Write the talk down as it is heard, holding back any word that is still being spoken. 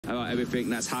about everything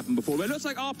that's happened before. But it looks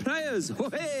like our players, oh,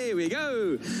 here we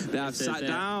go. They have sat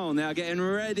down. They are getting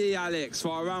ready, Alex, for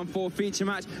our round 4 feature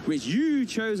match, which you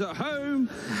chose at home.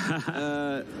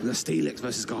 The Steelix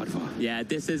versus Gardevoir. Yeah,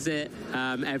 this is it,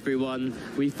 everyone.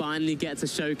 We finally get to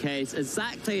showcase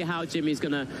exactly how Jimmy's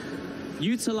going to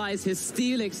utilize his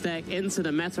Steelix deck into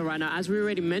the meta right now. As we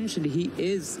already mentioned, he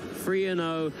is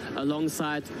 3-0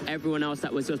 alongside everyone else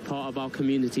that was just part of our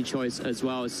community choice as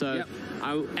well. So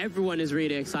everyone is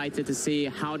really excited to see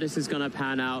how this is going to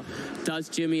pan out. Does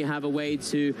Jimmy have a way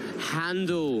to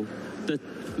handle the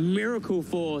miracle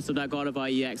force of that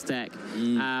Gardevoir EX deck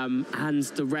and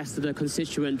the rest of the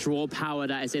constituent draw power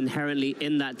that is inherently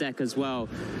in that deck as well?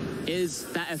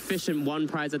 Is that efficient one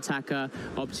prize attacker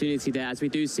opportunity there, as we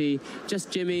do see just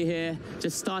Jimmy here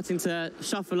just starting to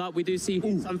shuffle up. We do see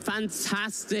some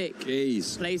fantastic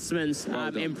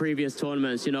placements in previous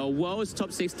tournaments. You know, World's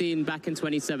top 16 back in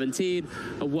 2017,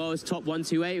 a World's top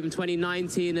 128 in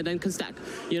 2019, and then Kastak.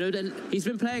 You know, he's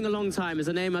been playing a long time. As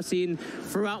a name I've seen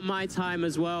throughout my time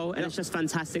as well, and it's just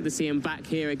fantastic to see him back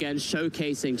here again,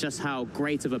 showcasing just how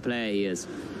great of a player he is.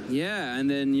 Yeah, and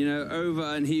then, you know, over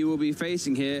and he will be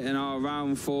facing here in our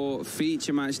round 4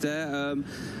 feature match there.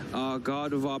 Our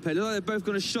Gardevoir player. They're both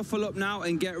going to shuffle up now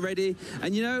and get ready.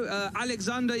 And, you know,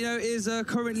 Alexander, you know, is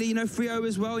currently, you know, 3-0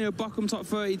 as well. You know, Buckham top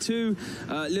 32,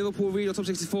 Liverpool Regional top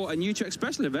 64, and Utrecht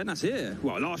special event. That's here.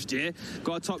 Well, last year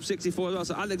got top 64 as well.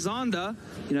 So Alexander,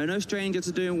 you know, no stranger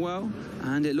to doing well.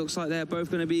 And it looks like they're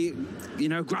both going to be, you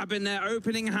know, grabbing their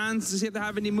opening hands to see if they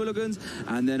have any mulligans.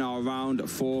 And then our round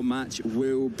 4 match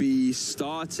will be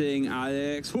starting,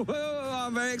 Alex. Whoa,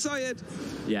 I'm very excited.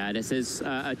 Yeah, this is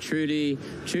a truly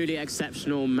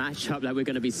exceptional matchup that we're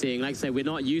going to be seeing. Like I say, we're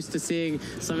not used to seeing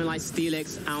something like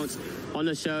Steelix out on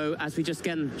the show, as we just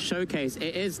again showcase.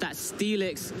 It is that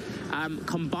Steelix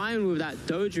combined with that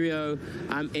Dodrio.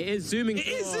 It is zooming draw. It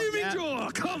is zooming draw,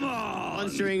 come on!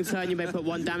 Once during turn, you may put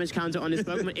 1 damage counter on his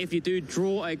Pokemon. If you do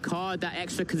draw a card, that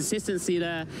extra consistency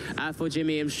there for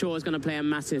Jimmy, I'm sure is going to play a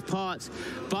massive part.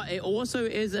 But it also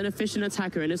is an efficient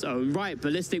attacker in its own right.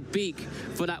 Ballistic Beak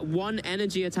for that 1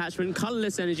 energy attachment,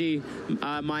 colorless energy,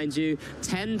 mind you,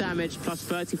 10 damage plus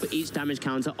 30 for each damage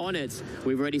counter on it.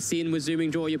 We've already seen with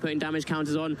zooming draw, you're putting damage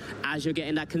counters on as you're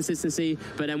getting that consistency,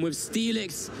 but then with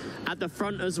Steelix at the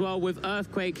front as well, with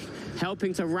Earthquake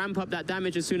helping to ramp up that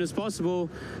damage as soon as possible.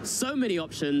 So many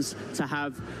options to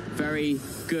have very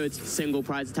good single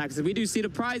prize attackers. We do see the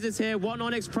prizes here, 1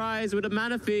 Onyx prize with a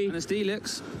Manaphy. And a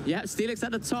Steelix. Yeah, Steelix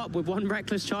at the top with 1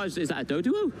 Reckless Charge. Is that a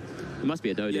Doduo? It must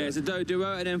be a Dodrio. Yeah, it's a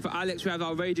Dodrio. And then for Alex, we have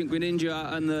our Radiant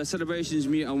Greninja and the Celebrations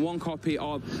Mute and 1 copy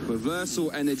of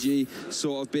Reversal Energy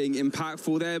sort of being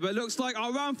impactful there. But it looks like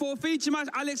our round 4 feature match,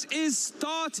 Alex, is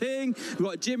starting. We've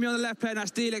got Jimmy on the left player, and that's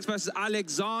Steelix versus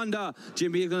Alexander.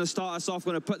 Jimmy is going to start us off,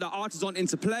 going to put the Artisan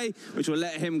into play, which will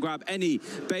let him grab any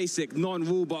basic,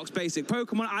 non-rule box, basic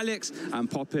Pokemon, Alex, and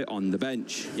pop it on the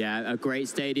bench. Yeah, a great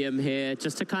stadium here,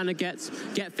 just to kind of get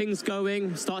things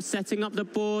going, start setting up the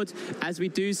board, as we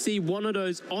do see 1 of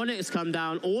those Onyx come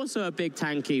down, also a big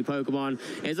tanky Pokemon.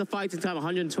 It's a fighting type,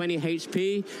 120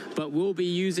 HP, but we'll be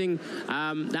using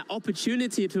that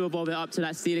opportunity to evolve it up to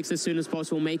that Steelix as soon as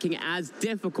possible, making it as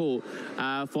difficult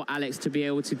for Alex to be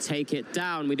able to take it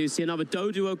down. We do see another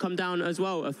Doduo come down as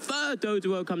well, a 3rd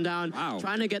Doduo come down,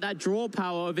 trying to get that draw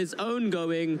power of his own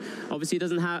going. Obviously, he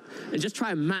doesn't have, and just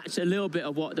try and match a little bit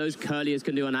of what those Curliers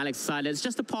can do on Alex's side. It's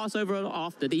just a pass over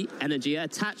after the energy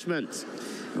attachment.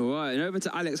 All right, and over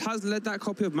to Alex. Has led that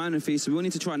copy of Manaphy, so we'll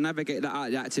need to try and navigate that out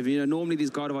of the active. You know, normally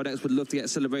these Gardevoir decks would love to get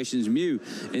Celebrations Mew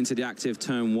into the active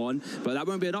turn 1, but that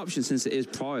won't be an option since it is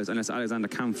prized, unless Alexander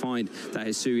can find that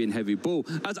Hisuian Heavy Ball.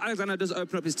 As Alexander does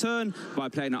open up his turn by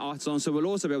playing an Artisan, so we'll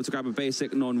also be able to grab a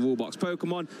basic non-rule box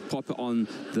Pokemon, pop it on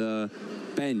the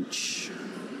bench.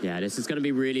 Yeah, this is going to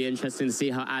be really interesting to see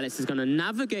how Alex is going to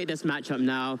navigate this matchup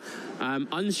now.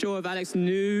 Unsure if Alex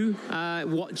knew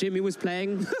what Jimmy was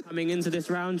playing coming into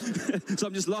this round. So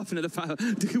I'm just laughing at the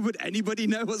fact, would anybody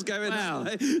know what's going on?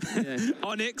 Yeah.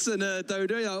 Onyx and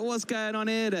Dodo, like, what's going on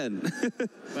here then?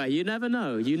 Well, you never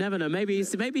know. You never know. Maybe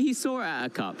he saw it at a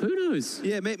cup. Who knows?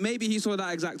 Yeah, maybe he saw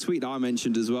that exact tweet that I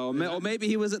mentioned as well. Or maybe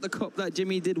he was at the cup that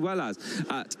Jimmy did well as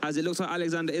it looks like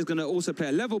Alexander is going to also play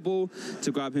a level ball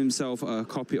to grab himself a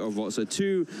copy of Volt. So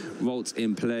 2 Volts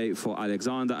in play for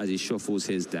Alexander as he shuffles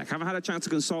his deck. Haven't had a chance to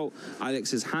consult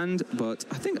Alex's hand, but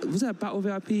I think, was there a Battle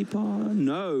VIP par?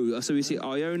 No. So we see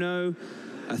Iono,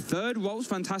 a 3rd Volts,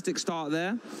 fantastic start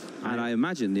there, and I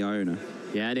imagine the Iono.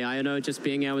 Yeah, the Iono just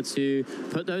being able to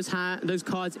put those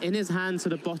cards in his hand to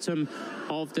the bottom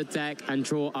of the deck and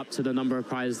draw up to the number of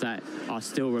prizes that are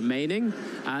still remaining.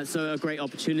 So a great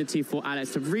opportunity for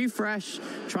Alex to refresh,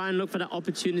 try and look for that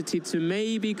opportunity to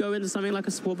maybe go into something like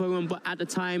a support Pokemon. But at the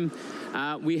time,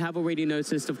 we have already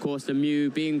noticed, of course, the Mew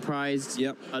being prized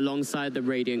alongside the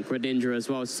Radiant Greninja as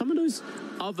well. Some of those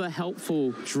other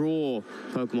helpful draw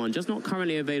Pokemon just not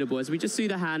currently available. As we just see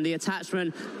the hand, the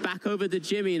attachment back over to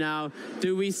Jimmy now.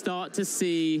 Do we start to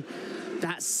see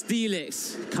that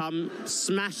Steelix come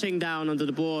smashing down onto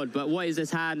the board? But what is this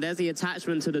hand? There's the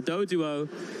attachment to the Dodrio.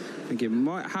 I think it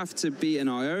might have to be an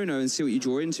Iono and see what you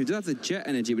draw into. It does have the Jet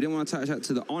Energy. We didn't want to attach that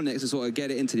to the Onyx to sort of get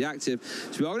it into the active.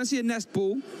 So we are going to see a Nest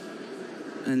Ball.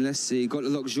 And let's see, got the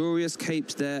luxurious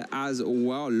capes there as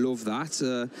well. Love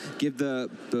that. Give the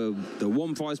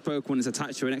one prize Pokemon is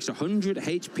attached to an extra 100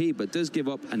 HP, but does give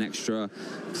up an extra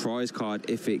prize card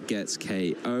if it gets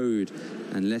KO'd.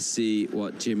 And let's see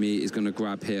what Jimmy is going to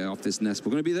grab here off this nest.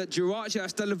 We're going to be that Jirachi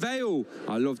Stella Veil.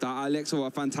 I love that. Alex, what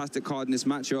a fantastic card in this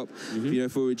matchup, you know,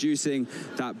 for reducing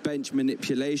that bench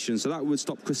manipulation. So that would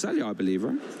stop Cresselia, I believe,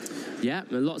 right? Yeah,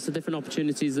 lots of different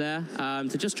opportunities there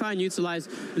to just try and utilize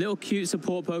little cute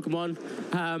support Pokemon.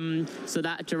 So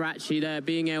that Jirachi there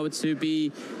being able to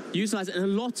be utilized in a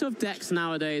lot of decks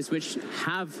nowadays which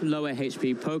have lower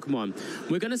HP Pokemon.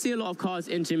 We're going to see a lot of cards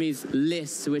in Jimmy's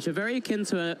list which are very akin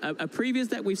to a previous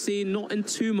deck we've seen, not in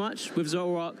too much with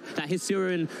Zoroark, that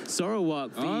Hisuian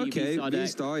Zoroark V-Star deck.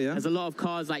 V-Star, yeah. There's a lot of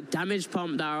cards like Damage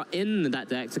Pump that are in that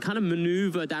deck to kind of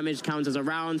maneuver damage counters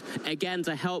around, again,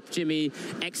 to help Jimmy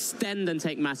extend and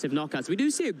take massive knockouts. We do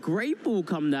see a Great Ball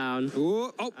come down.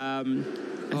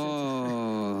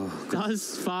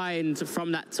 Does find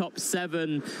from that top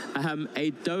 7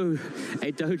 a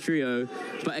Dodrio,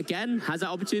 but again has that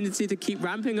opportunity to keep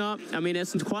ramping up. I mean,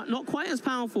 it's not quite as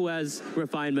powerful as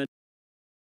Refinement.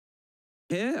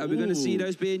 Here, are we going to see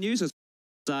those being used?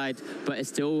 But it's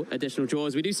still additional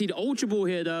draws. We do see the Ultra Ball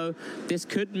here, though. This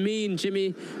could mean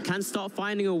Jimmy can start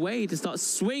finding a way to start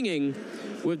swinging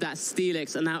with that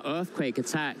Steelix and that Earthquake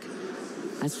attack.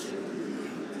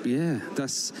 Yeah,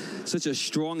 that's such a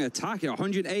strong attack.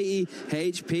 180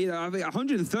 HP,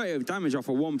 130 of damage off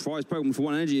of one prize Pokemon for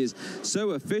one energy is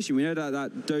so efficient. We know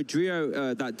that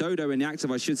Dodrio, that Dodo in the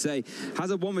active, I should say, has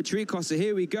a 1 retreat cost. So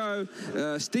here we go.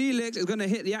 Steelix is going to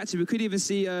hit the active. We could even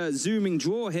see a zooming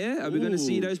draw here. Are we going to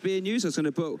see those being used? So it's going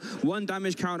to put 1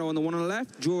 damage counter on the one on the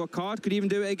left, draw a card, could even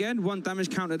do it again, 1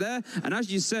 damage counter there. And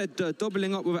as you said,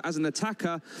 doubling up with it as an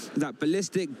attacker, that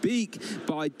ballistic beak.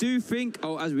 But I do think,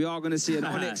 as we are going to see an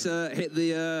Onyx hit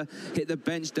the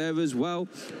bench there as well.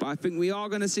 But I think we are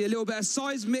going to see a little bit of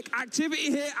seismic activity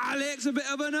here, Alex. A bit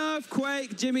of an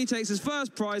earthquake. Jimmy takes his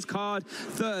first prize card.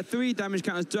 3 damage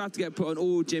counters do have to get put on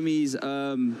all Jimmy's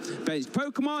benched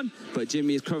Pokemon. But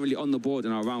Jimmy is currently on the board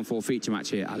in our round 4 feature match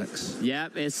here, Alex.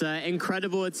 Yep, it's an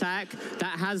incredible attack.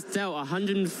 That has dealt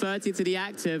 130 to the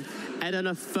active and then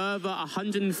a further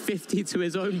 150 to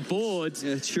his own board.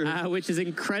 Yeah, true. Which is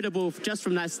incredible just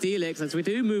from that Steelix. As we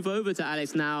do move over to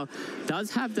Alex now,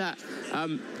 does have that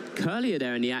Curlier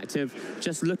there in the active,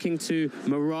 just looking to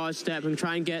Mirage Step and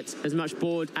try and get as much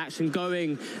board action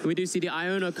going. We do see the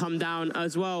Iono come down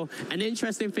as well. An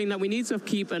interesting thing that we need to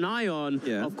keep an eye on,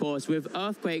 of course, with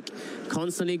Earthquake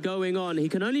constantly going on. He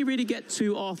can only really get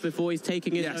 2 off before he's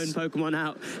taking his own Pokemon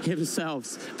out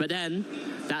himself. But then,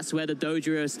 that's where the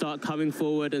Dodrio start coming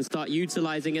forward and start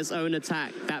utilizing its own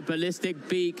attack. That ballistic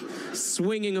beak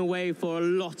swinging away for a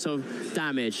lot of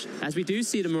damage. As we do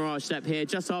see the Mirage Step here,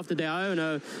 just after the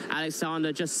Iono,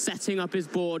 Alexander just setting up his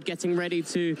board, getting ready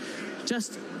to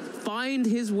just find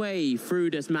his way through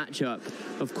this matchup.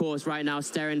 Of course, right now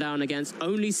staring down against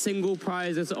only single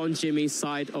prizes on Jimmy's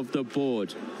side of the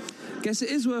board. Guess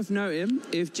it is worth noting,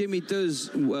 if Jimmy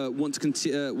does want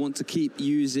to keep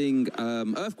using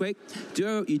Earthquake,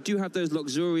 you do have those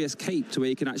luxurious capes where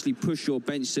you can actually push your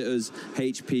bench sitters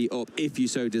HP up if you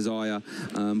so desire.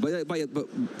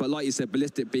 But like you said,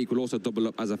 Ballistic Beak will also double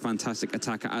up as a fantastic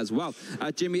attacker as well.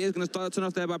 Jimmy is going to start turn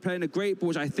off there by playing a Great Ball,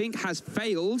 which I think has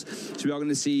failed. So we are going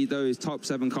to see those top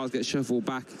 7 cards get shuffled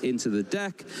back into the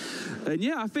deck. And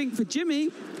yeah, I think for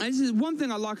Jimmy, and this is one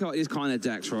thing I like about these kind of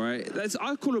decks, right?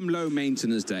 I call them low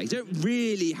maintenance decks. You don't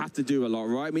really have to do a lot,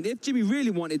 right? I mean, if Jimmy really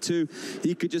wanted to,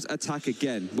 he could just attack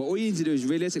again. But all you need to do is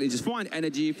realistically just find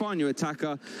energy, find your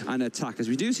attacker, and attack. As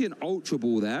we do see an Ultra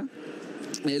Ball there.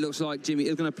 It looks like Jimmy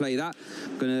is going to play that.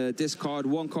 Going to discard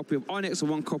 1 copy of Onyx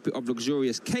and 1 copy of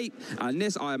Luxurious Cape. And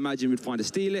this, I imagine, would find a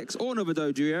Steelix or another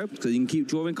Dodrio, because you can keep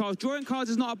drawing cards. Drawing cards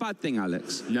is not a bad thing,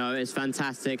 Alex. No, it's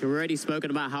fantastic. We've already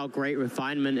spoken about how great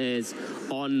refinement is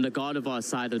on the Gardevoir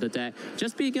side of the deck.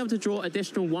 Just being able to draw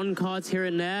additional 1 cards here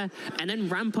and there, and then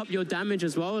ramp up your damage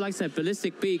as well. Like I said,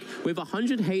 Ballistic Beak, with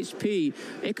 100 HP,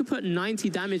 it could put 90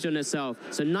 damage on itself.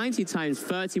 So 90 times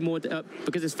 30 more,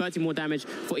 because it's 30 more damage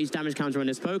for each damage counter on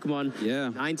this Pokemon. Yeah.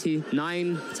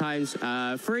 99 times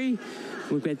 3.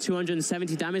 We've got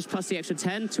 270 damage plus the extra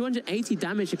 10. 280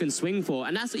 damage you can swing for.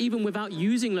 And that's even without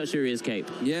using Luxurious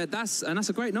Cape. Yeah, that's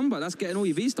a great number. That's getting all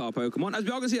your V-Star Pokemon. As we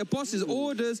are going to see, a boss's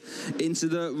orders into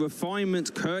the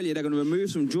Refinement Curlier. They're going to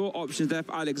remove some draw options there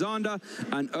for Alexander.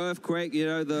 And Earthquake, you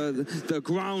know, the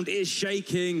ground is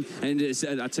shaking. And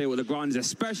I tell you what, the ground is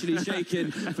especially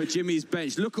shaking for Jimmy's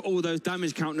bench. Look at all those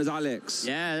damage counters, Alex.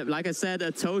 Yeah, like I said,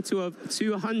 a total of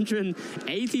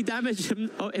 280 damage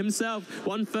himself.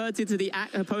 130 to the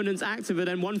opponent's active, and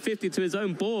then 150 to his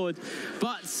own board.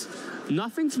 But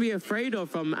nothing to be afraid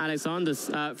of from Alexander's,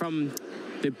 from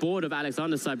the board of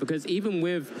Alexander's side, because even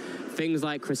with things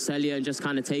like Cresselia and just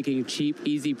kind of taking cheap,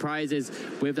 easy prizes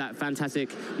with that fantastic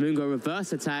Mungo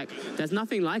reverse attack, there's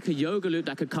nothing like a Yoga Loop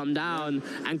that could come down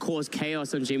and cause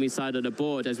chaos on Jimmy's side of the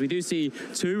board. As we do see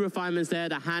 2 refinements there,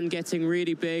 the hand getting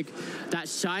really big, that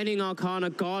Shining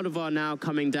Arcana Gardevoir now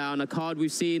coming down, a card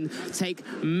we've seen take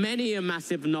many a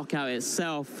massive knockout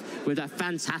itself with that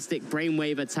fantastic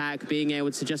Brainwave attack, being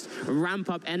able to just ramp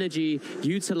up energy,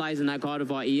 utilizing that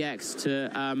Gardevoir EX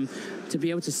to be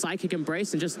able to Psychic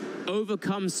Embrace and just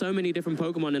overcome so many different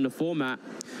Pokemon in the format.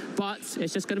 But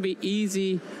it's just going to be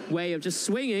easy way of just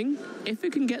swinging. If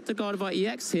it can get the Gardevoir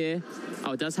EX here,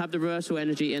 it does have the Reversal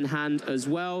Energy in hand as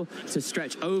well to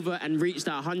stretch over and reach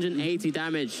that 180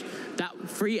 damage. That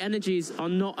free energies are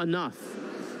not enough.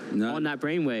 No. On that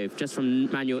Brainwave, just from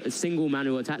single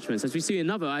manual attachments, as we see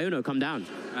another Iono come down.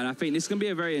 And I think this is going to be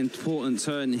a very important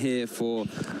turn here for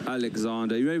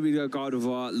Alexander. You know,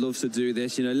 Gardevoir loves to do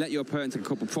this. You know, let your opponent take a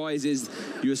couple prizes.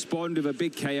 You respond with a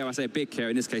big KO. I say big KO.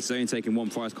 In this case, it's only taking 1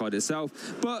 prize card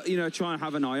itself. But, you know, try and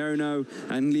have an Iono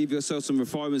and leave yourself some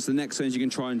refinements. The next turns you can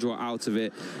try and draw out of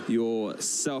it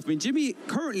yourself. I mean, Jimmy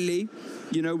currently,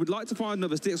 you know, would like to find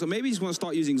another stick. So maybe he's going to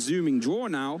start using Zooming Draw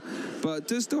now. But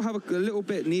does still have a little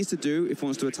bit needs to do if he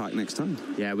wants to attack next turn.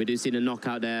 Yeah, we do see the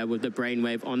knockout there with the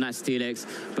Brainwave on that Steelix.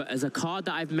 But as a card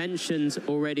that I've mentioned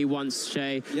already once,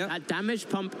 Shay, that damage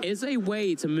pump is a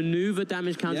way to maneuver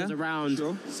damage counters around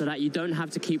so that you don't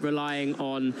have to keep relying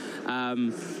on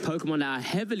Pokemon that are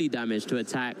heavily damaged to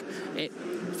attack.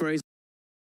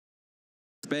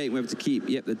 We're able to keep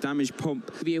the damage pump.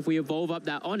 If we evolve up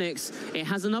that Onyx, it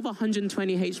has another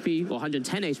 120 HP, or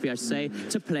 110 HP I should say,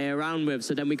 to play around with.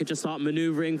 So then we could just start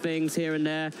maneuvering things here and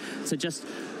there to just,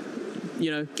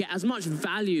 you know, get as much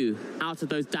value out of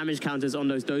those damage counters on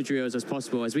those Dodrios as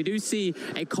possible. As we do see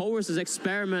a Colress's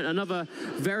Experiment, another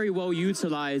very well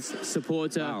utilized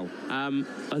supporter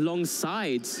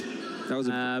alongside. That was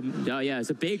it's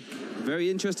a big, very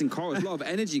interesting card. A lot of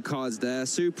energy cards there.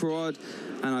 Super Rod,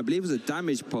 and I believe it was a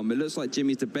damage pump. It looks like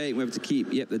Jimmy's debating whether to keep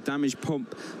the damage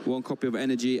pump, 1 copy of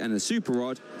energy, and a Super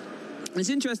Rod. It's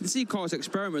interesting to see Carl's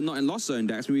Experiment not in Lost Zone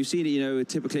decks. I mean, we've seen it, you know,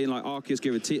 typically in like Arceus,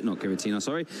 Arceus,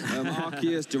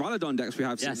 Duraludon decks we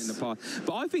have seen in the past.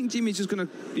 But I think Jimmy's just going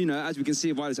to, you know, as we can see,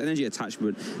 via this energy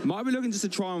attachment, might be looking just to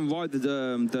try and ride the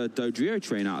Dodrio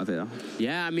train out of here.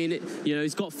 Yeah, I mean, you know,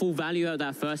 he's got full value out of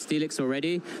that first Steelix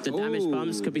already. The damage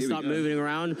pumps could be start moving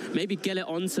around. Maybe get it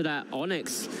onto that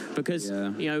Onyx because,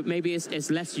 you know, maybe it's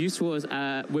less useful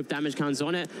with damage counts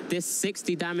on it. This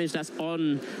 60 damage that's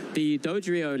on the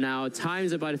Dodrio now,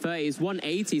 times it by the 30 is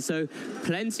 180, so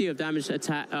plenty of damage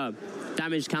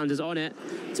counters on it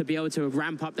to be able to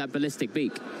ramp up that Ballistic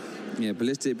Beak. Yeah,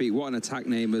 Ballistic Beak, what an attack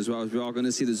name as well. We are going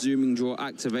to see the Zooming Draw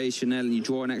activation there, and you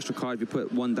draw an extra card if you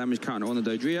put 1 damage counter on the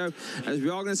Dodrio. As we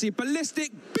are going to see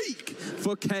Ballistic Beak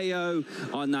for KO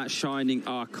on that Shining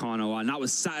Arcana one. That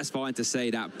was satisfying to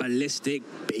say that. Ballistic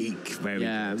Beak. Very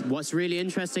good. What's really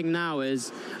interesting now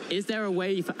is there a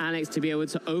way for Alex to be able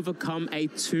to overcome a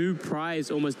 2 prize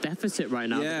almost deficit right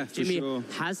now? Yeah, Jimmy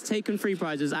has taken 3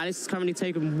 prizes. Alex has currently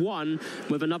taken 1.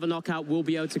 With another knockout, we'll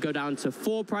be able to go down to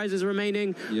 4 prizes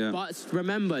remaining. But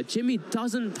remember, Jimmy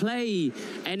doesn't play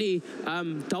any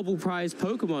double prize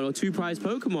Pokemon or 2 prize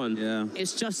Pokemon.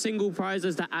 It's just single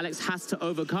prizes that Alex has to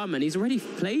overcome, and he's already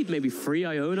played maybe 3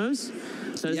 Ionos.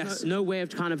 So there's no way of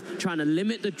kind of trying to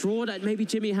limit the draw that maybe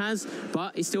Jimmy has,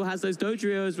 but he still has those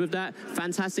Dodrios with that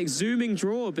fantastic Zooming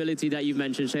Draw ability that you've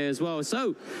mentioned, Shay, as well.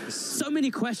 So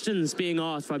many questions being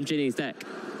asked from Jimmy's deck.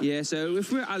 Yeah, so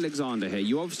if we're Alexander here,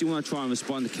 you obviously want to try and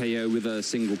respond to KO with a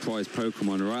single prize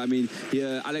Pokemon, right? I mean,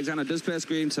 yeah, Alexander does play a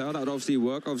Scream Tail. That would obviously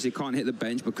work. Obviously, can't hit the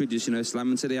bench, but could just, you know, slam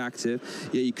into the active.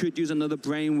 Yeah, you could use another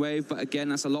Brainwave, but again,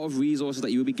 that's a lot of resources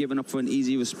that you would be giving up for an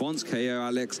easy response, KO,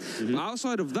 Alex. But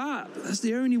outside of that, that's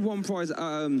the only one prize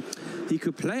he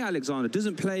could play, Alexander.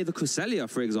 Doesn't play the Cresselia,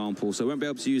 for example, so won't be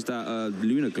able to use that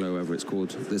Lunar Glow, whatever it's called,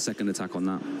 the second attack on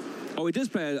that. Oh, he does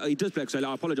play Cresselia.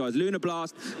 I apologize. Lunar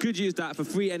Blast, could use that for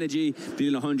free energy,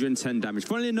 dealing 110 damage.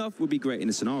 Funnily enough, would be great in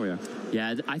this scenario.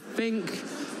 Yeah, I think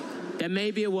there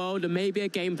may be a world, there may be a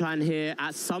game plan here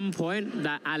at some point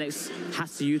that Alex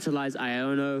has to utilize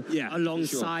Iono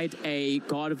alongside a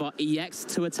Gardevoir EX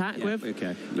to attack with.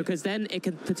 Okay. Because then it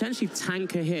can potentially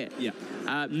tank a hit. Yeah.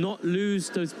 Not lose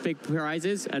those big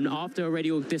prizes, and after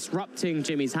already disrupting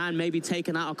Jimmy's hand, maybe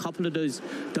taking out a couple of those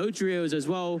Dodrios as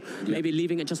well, maybe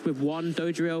leaving it just with one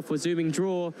Dodrio for zooming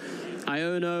draw.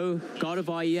 Iono,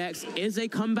 Gardevoir EX is a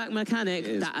comeback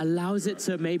mechanic that allows it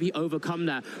to maybe overcome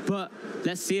that, but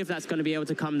let's see if that's going to be able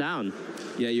to come down.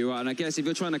 Yeah, you're right. And I guess if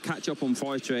you're trying to catch up on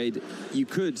prize trade, you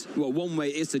could, well, one way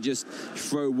is to just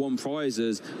throw one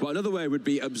prizes, but another way would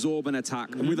be absorb an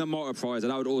attack with a multi prize,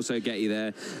 and that would also get you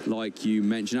there, like you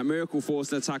mentioned. That Miracle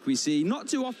Force attack we see not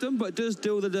too often, but does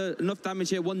deal enough damage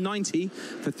here, 190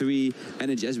 for 3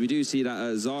 energy, as we do see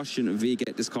that Zacian V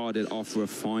get discarded off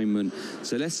Refinement.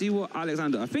 So let's see what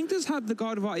Alexander, I think, does have the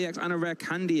Gardevoir EX and a Rare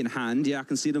Candy in hand. Yeah, I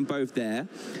can see them both there.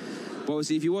 But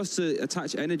obviously, if you was to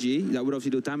attach energy, that would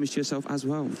obviously do damage to yourself as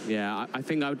well. Yeah, I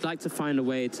think I would like to find a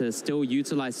way to still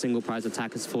utilize single prize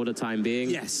attackers for the time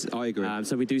being. Yes, I agree.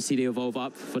 So we do see the evolve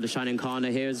up for the Shining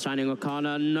Arcana. Here's Shining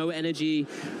Arcana. No energy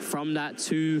from that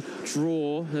to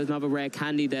draw. There's another Rare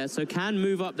Candy there. So can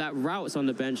move up that routes on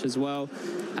the bench as well.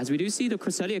 As we do see the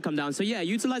Cresselia come down. So yeah,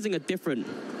 utilizing a different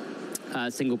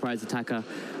single prize attacker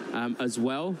as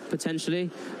well, potentially,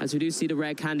 as we do see the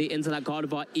Rare Candy into that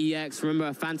Gardevoir EX. Remember,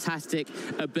 a fantastic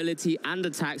ability and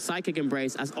attack, Psychic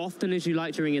Embrace. As often as you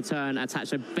like during your turn,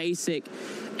 attach a basic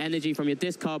energy from your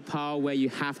discard pile where you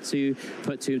have to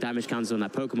put 2 damage counters on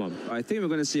that Pokemon. I think we're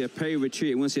going to see a pay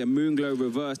retreat. We're going to see a Moonglow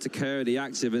reverse to KO the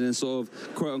active and then sort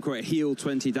of, quote-unquote, heal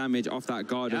 20 damage off that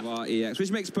Gardevoir EX,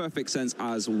 which makes perfect sense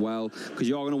as well, because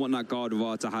you are going to want that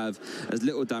Gardevoir to have as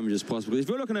little damage as possible. If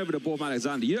you're looking over the board from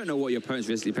Alexander, you don't know what your opponent's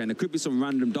basically playing. There could be some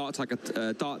random dark type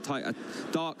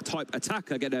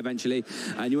attacker get there eventually,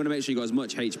 and you want to make sure you got as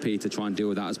much HP to try and deal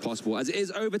with that as possible. As it is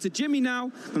over to Jimmy now.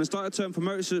 Going to start a turn,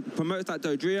 promotes that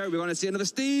Dodrio. We're going to see another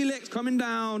Steelix coming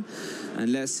down,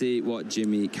 and let's see what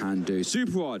Jimmy can do.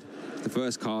 Super Rod, the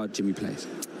first card Jimmy plays.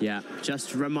 Yeah,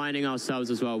 just reminding ourselves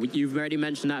as well. You've already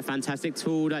mentioned that fantastic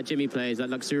tool that Jimmy plays,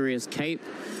 that Luxurious Cape.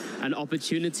 An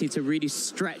opportunity to really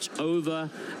stretch over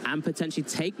and potentially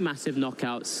take massive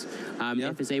knockouts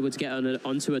if it's able to get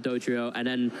onto a Dodrio and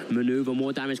then maneuver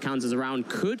more damage counters around.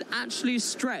 Could actually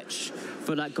stretch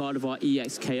for that Gardevoir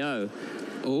EX KO.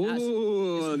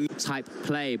 Oh, type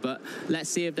play, but let's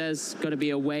see if there's going to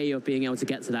be a way of being able to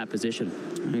get to that position.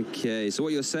 Okay, so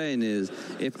what you're saying is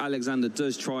if Alexander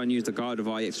does try and use the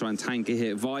Gardevoir EX, try and tank a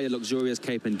hit via Luxurious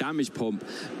Cape and Damage Pump,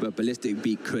 but Ballistic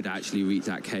Beak could actually reach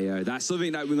that KO. That's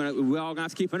something that we are going to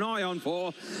have to keep an eye on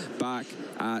for back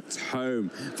at home.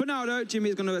 For now, though, Jimmy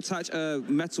is going to attach a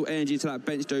Metal Energy to that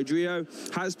bench Dodrio.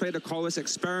 Has played a Chorus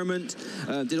Experiment.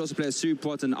 Did also play a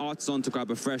Supot and Artisan to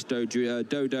grab a fresh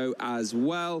Dodo as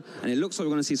well. And it looks like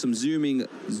we're going to see some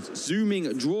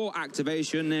zooming draw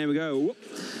activation. There we go.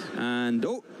 And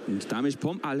damage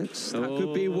pump, Alex. That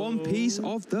could be one piece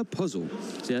of the puzzle.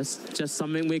 Just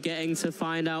something we're getting to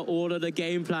find out all of the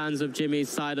game plans of Jimmy's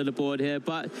side of the board here.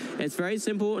 But it's very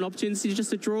simple. An opportunity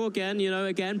just to draw again. You know,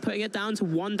 again, putting it down to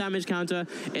 1 damage counter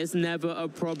is never a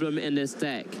problem in this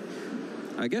deck.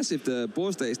 I guess if the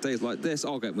board state stays like this,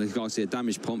 we can see a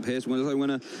damage pump here. So we're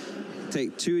going to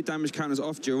take 2 damage counters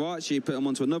off Jirachi, put them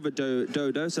onto another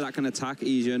Dodo, so that can attack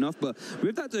easier enough. But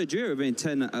with that Dodrio having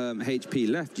 10 HP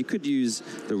left, you could use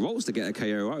the rolls to get a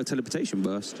KO, right? A teleportation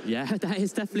burst. Yeah, that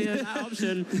is definitely an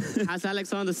option. Has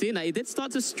Alexander seen that? He did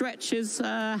start to stretch his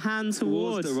hand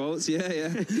towards the rolls, yeah.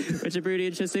 Which is pretty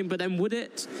interesting. But then would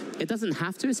it doesn't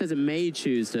have to. It says it may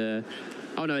choose to.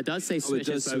 Oh no, it does say switch.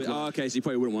 Okay, so you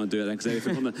probably wouldn't want to do it then, because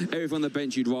everything on the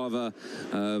bench you'd rather,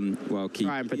 keep.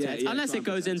 Try and protect. Unless it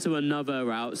goes into another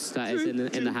route that is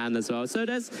in the hand as well. So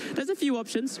there's a few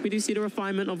options. We do see the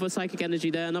refinement of a Psychic Energy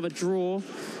there, another draw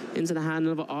into the hand,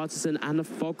 another Artisan, and a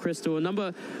Fog Crystal. A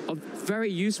number of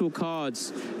very useful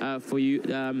cards for you,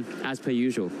 as per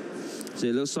usual. So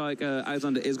it looks like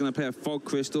Alexander is going to play a Fog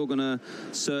Crystal, going to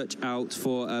search out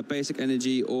for basic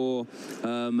energy or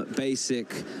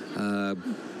basic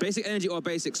energy or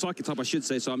basic psychic type, I should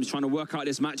say. So I'm just trying to work out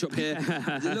this matchup here.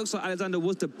 It looks like Alexander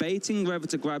was debating whether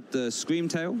to grab the Scream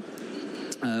Tail.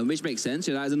 Which makes sense.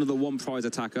 You know, that is another one prize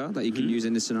attacker that you can use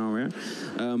in this scenario.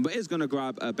 But is going to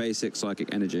grab a basic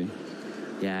psychic energy.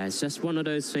 Yeah, it's just one of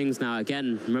those things now.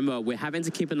 Again, remember, we're having to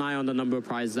keep an eye on the number of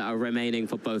prizes that are remaining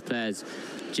for both players.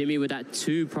 Jimmy with that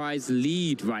 2-prize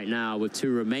lead right now with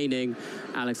 2 remaining.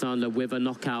 Alexander with a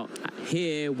knockout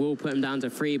here will put him down to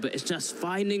 3, but it's just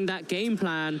finding that game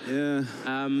plan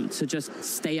to just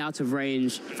stay out of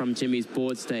range from Jimmy's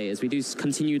board state. As we do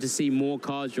continue to see more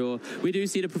cards draw, we do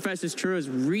see the Professor's Churro's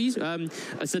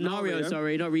scenario,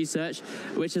 sorry, not research,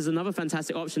 which is another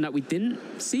fantastic option that we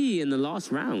didn't see in the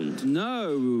last round.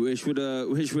 No, which would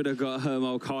have got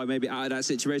old Kai maybe out of that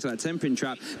situation, that tempering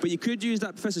trap. But you could use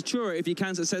that Professor Churro if you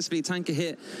can successfully tank a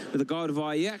hit with a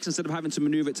Gardevoir EX instead of having to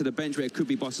maneuver it to the bench where it could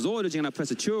be boss's orders. You're gonna have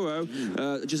Professor Churro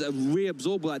just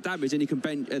reabsorb all that damage, and you can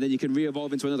bench, and then you can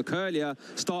re-evolve into another Curlier,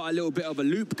 start a little bit of a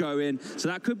loop going. So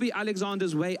that could be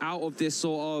Alexander's way out of this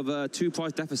sort of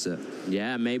 2-prize deficit.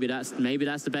 Yeah, maybe that's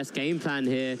the best game plan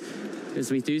here. As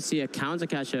we do see a counter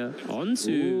catcher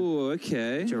onto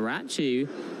Jirachi,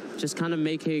 just kind of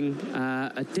making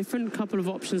a different couple of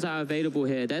options that are available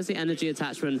here. There's the energy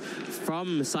attachment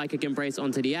from Psychic Embrace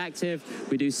onto the active.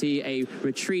 We do see a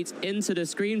retreat into the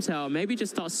Scream Tail. Maybe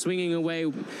just start swinging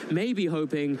away, maybe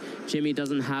hoping Jimmy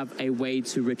doesn't have a way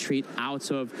to retreat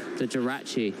out of the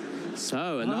Jirachi.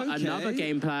 So another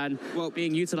game plan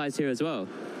being utilized here as well.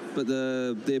 But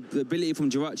the ability from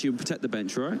Jirachi will protect the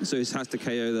bench, right? So he has to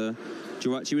KO the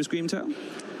Jirachi with Scream Tail?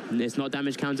 It's not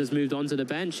damage counters moved onto the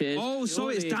bench.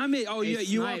 Sorry, it's damage. Oh, yeah,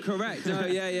 you are correct.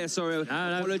 No, sorry.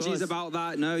 Apologies about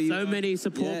that. No, so many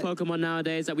support Pokemon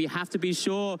nowadays that we have to be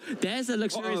sure. There's a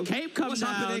Luxurious Cape coming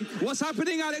down. What's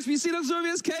happening, Alex? We see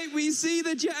Luxurious Cape. We see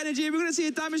the Jet Energy. We're going to see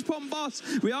a damage pump boss.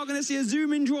 We are going to see a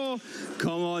zoom in draw.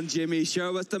 Come on, Jimmy.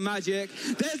 Show us the magic.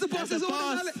 There's the boss's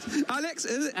orders, Alex.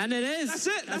 Is it? And it is.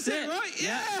 That's it, right?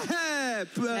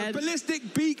 Yeah.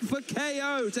 Ballistic Beak for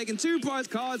KO. Taking 2 prize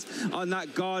cards on that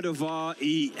Gardevoir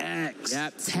EX.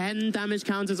 Yep, 10 damage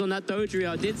counters on that Dodrio.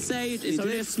 I did say it's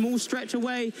only a small stretch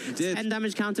away. 10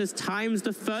 damage counters times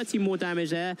the 30 more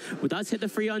damage there. Does hit the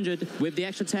 300 with the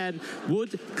extra 10.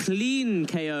 Would clean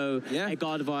KO a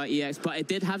Gardevoir EX, but it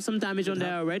did have some damage on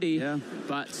there already. Yeah.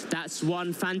 But that's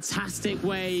one fantastic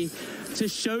way to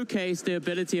showcase the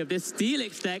ability of this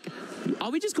Steelix deck.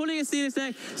 Are we just calling it Steelix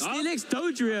deck? Steelix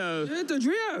Dodrio. Yeah,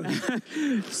 Dodrio.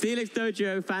 Steelix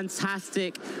Dodrio,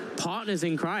 fantastic partners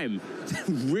in crime.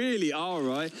 Really are,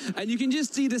 right? And you can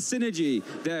just see the synergy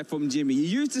there from Jimmy.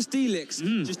 You use the Steelix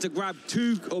just to grab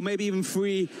 2 or maybe even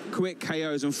 3 quick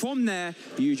KOs. And from there,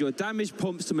 you use your damage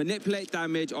pumps to manipulate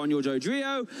damage on your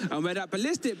Dodrio. And where that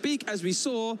Ballistic Beak, as we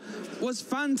saw, was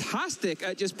fantastic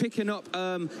at just picking up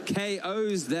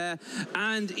KOs there.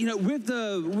 And, you know, with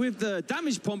the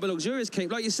damage pump, and Luxurious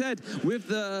Cape, like you said, with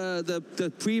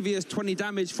the previous 20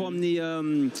 damage from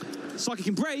the Psychic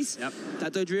Embrace,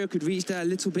 that Dodrio could reach there a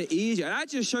little bit easier. And that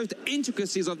just shows the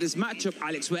intricacies of this matchup,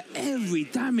 Alex, where every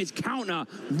damage counter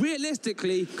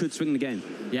realistically could swing the game.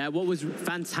 Yeah, what was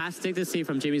fantastic to see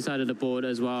from Jimmy's side of the board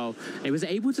as well, it was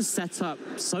able to set up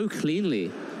so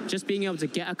cleanly. Just being able to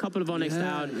get a couple of Onyx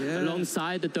down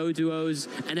alongside the Doduos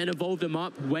and then evolve them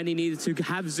up when he needed to,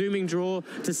 have zooming draw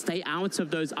to stay out of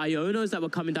those Ionos that were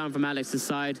coming down from Alex's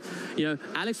side. You know,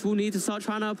 Alex will need to start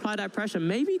trying to apply that pressure,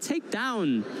 maybe take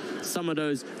down some of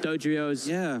those Dodrios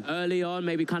early on,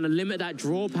 maybe kind of limit that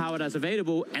draw power that's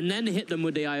available and then hit them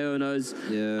with the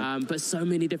Ionos. But so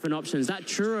many different options. That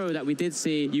Churro that we did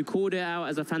see, you called it out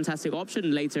as a fantastic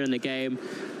option later in the game,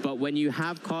 but when you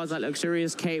have cards like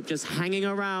Luxurious Cape just hanging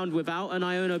around without an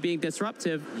Iono being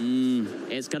disruptive,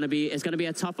 it's gonna be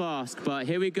a tough ask. But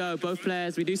here we go, both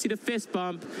players, we do see the fist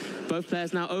bump, both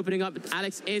players now opening up.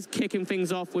 Alex is kicking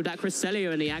things off with that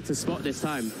Cresselia in the active spot this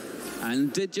time.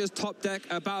 And did just top deck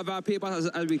a Battle of our people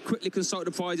as we quickly consult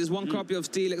the prizes. 1 copy of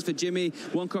Steelix for Jimmy,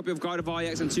 1 copy of Gardevoir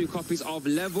EX, and 2 copies of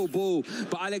Level Ball.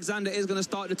 But Alexander is going to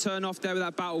start to turn off there with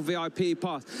that Battle VIP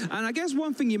pass. And I guess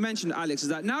one thing you mentioned, Alex, is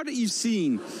that now that you've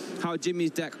seen how Jimmy's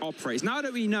deck operates, now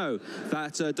that we know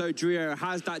that Dodrio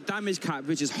has that damage cap,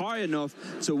 which is high enough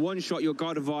to one-shot your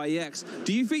Gardevoir EX,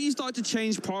 do you think you start to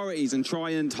change priorities and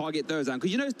try and target those down?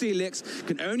 Because you know Steelix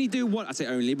can only do one, I say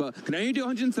only, but can only do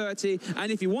 130,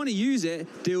 and if you want to use use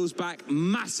it, deals back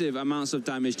massive amounts of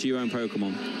damage to your own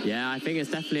Pokemon. Yeah, I think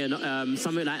it's definitely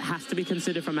something that has to be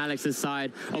considered from Alex's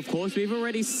side. Of course, we've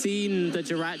already seen the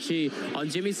Jirachi on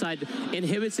Jimmy's side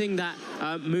inhibiting that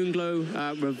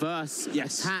Moonglow reverse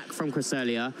attack from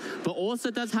Cresselia, but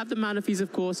also does have the Manaphy's,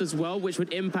 of course, as well, which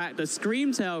would impact the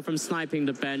Screamtail from sniping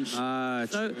the bench.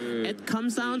 So it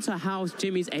comes down to how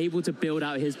Jimmy's able to build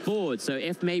out his board. So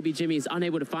if maybe Jimmy is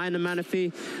unable to find a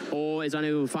Manaphy or is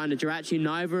unable to find a Jirachi,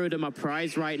 neither of them are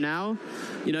prized right now.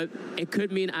 You know, it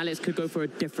could mean Alex could go for a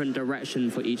different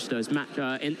direction for each of those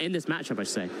in this matchup, I should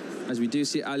say. As we do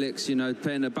see Alex, you know,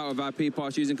 playing a Battle of IP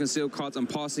pass, using concealed cards and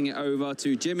passing it over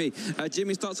to Jimmy.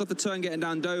 Jimmy starts off the turn getting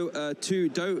down Dodo.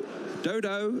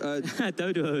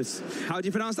 Dodos. How do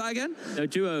you pronounce that again?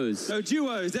 Duos.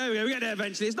 Duos. There we go. We get there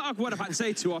eventually. It's not a word I've had to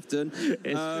say too often.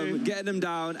 Getting them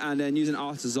down and then using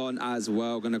Artisan as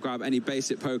well. Going to grab any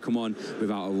basic Pokemon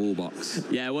without a rule box.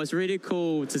 Yeah, what's really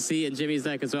cool to see in Jimmy's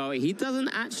deck as well, he doesn't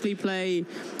actually play,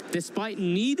 despite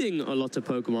needing a lot of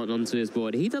Pokemon onto his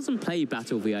board, he doesn't play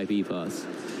Battle VIP Pass.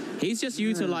 He's just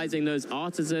utilizing those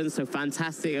artisans, so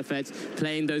fantastic effects,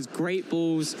 playing those great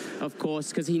balls, of course,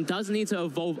 because he does need to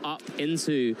evolve up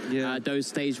into those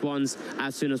stage ones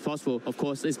as soon as possible. Of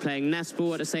course, he's playing Nest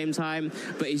Ball at the same time,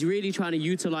 but he's really trying to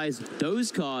utilize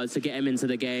those cards to get him into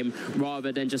the game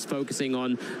rather than just focusing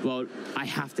on, well, I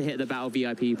have to hit the Battle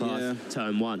VIP Pass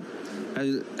turn 1.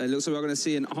 It looks like we're going to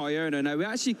see an Iono. Now, we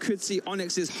actually could see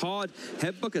Onyx's hard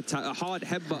headbutt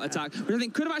attack, which I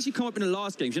think could have actually come up in the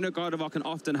last game. You know, Gardevoir can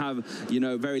often have, you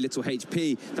know, very little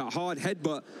HP. That hard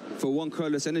headbutt for 1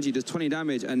 colorless energy does 20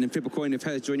 damage, and then flip a coin of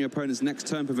heads during your opponent's next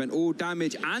turn, prevent all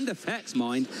damage and effects,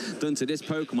 mind, done to this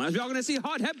Pokemon. As we are going to see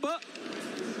hard headbutt.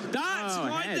 That's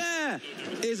there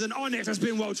is an Onyx that's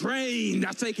been well trained.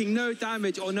 That's taking no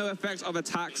damage or no effects of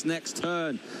attacks next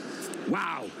turn.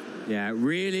 Wow. Yeah,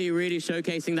 really, really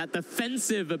showcasing that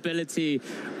defensive ability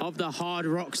of the hard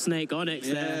rock snake Onyx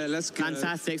there. Let's go.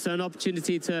 Fantastic. So an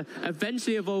opportunity to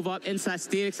eventually evolve up into that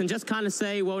Steelix and just kind of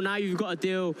say, well, now you've got to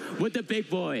deal with the big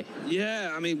boy.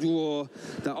 Yeah, I mean,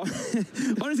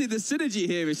 honestly, the synergy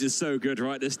here is just so good,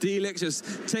 right? The Steelix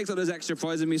just takes up those extra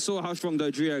prizes, and we saw how strong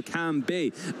Dodrio can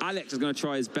be. Alex is going to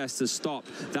try his best to stop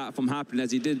that from happening, as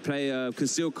he did play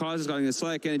concealed cards, going to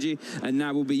Psychic Energy, and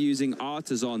now we'll be using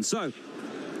Artisan. So,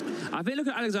 I think, look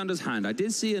at Alexander's hand. I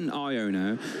did see an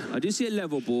Iono, I do see a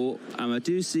Level Ball, and I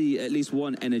do see at least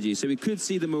 1 energy. So we could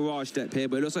see the Mirage step here,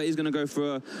 but it looks like he's going to go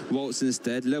for a Wuyts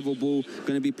instead. Level Ball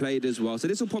going to be played as well. So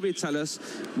this will probably tell us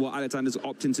what Alexander's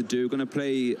opting to do. Going to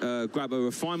play, grab a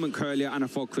Refinement Curlia and a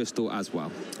Fog Crystal as well.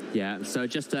 Yeah, so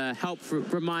just to help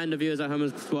remind the viewers at home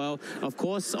as well, of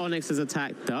course, Onyx's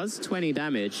attack does 20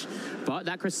 damage, but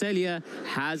that Cresselia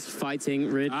has fighting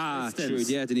resistance.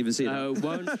 True. Yeah, I didn't even see that.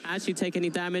 Won't actually take any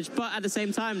damage, but at the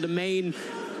same time, the main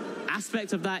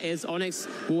aspect of that is Onyx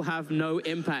will have no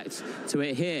impact to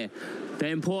it here. The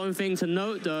important thing to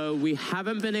note, though, we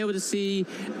haven't been able to see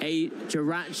a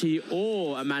Jirachi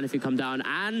or a Manaphy come down,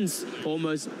 and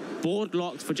almost board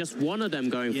locked for just one of them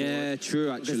going forward. Yeah, true,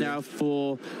 actually. Because there are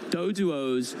 4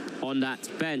 Doduos on that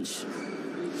bench.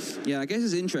 Yeah, I guess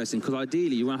it's interesting because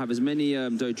ideally you want to have as many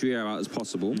Dodrio out as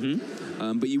possible.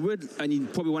 But you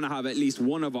probably want to have at least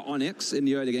one other Onyx in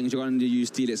the early game because you're going to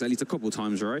use Steelix at least a couple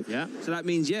times, right? Yeah. So that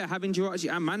means, having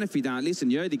Jirachi and Manaphy down, at least in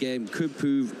the early game, could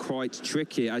prove quite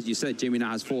tricky. As you said, Jimmy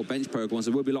now has 4 bench Pokemon,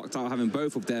 so we'll be locked out having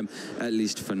both of them, at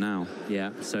least for now.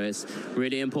 Yeah, so it's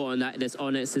really important that this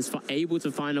Onyx is able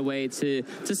to find a way to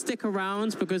stick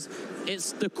around, because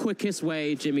it's the quickest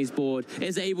way Jimmy's board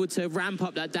is able to ramp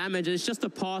up that damage. It's just a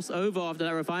pass over after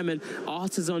that refinement.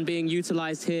 Artisan being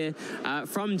utilized here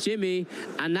from Jimmy,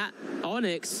 and that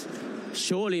Onyx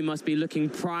surely must be looking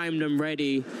primed and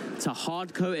ready to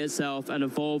hard coat itself and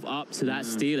evolve up to that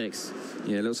Steelix.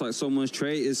 Yeah, it looks like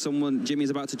Jimmy's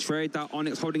about to trade that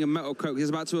Onyx holding a metal coat. He's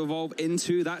about to evolve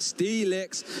into that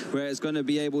Steelix, where it's going to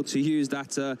be able to use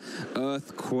that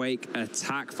Earthquake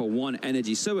attack for 1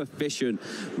 energy. So efficient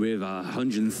with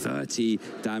 130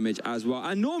 damage as well.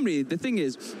 And normally, the thing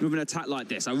is, with an attack like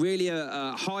this, a really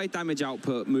high damage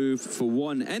output move for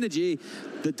 1 energy,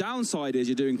 the downside is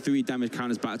you're doing 3 damage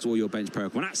counters back to all your bench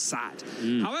Pokemon. That's sad.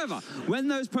 However, when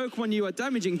those Pokemon you are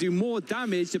damaging do more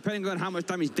damage, depending on how much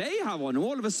damage they have on them,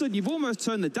 all of a sudden you've almost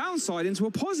turned the downside into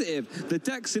a positive. The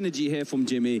deck synergy here from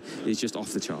Jimmy is just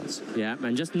off the charts. Yeah,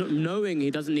 and just knowing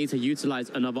he doesn't need to utilize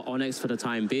another Onyx for the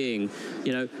time being,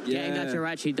 you know, getting that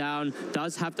Jirachi down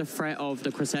does have the threat of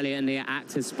the Cresselia in the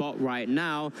active spot right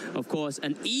now. Of course,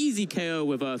 an easy KO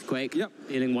with Earthquake,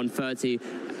 dealing 130.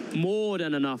 more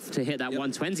than enough to hit that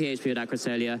 120 HP of that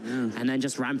Cresselia, and then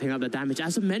just ramping up the damage.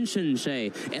 As I mentioned,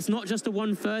 Shay, it's not just the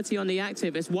 130 on the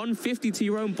active, it's 150 to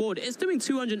your own board. It's doing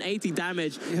 280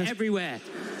 damage everywhere.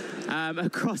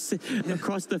 Across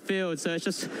the field, so it's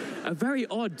just a very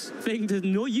odd thing to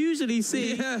not usually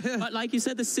see. But like you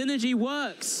said, the synergy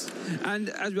works. And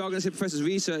as we are going to see, Professor's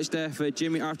research there for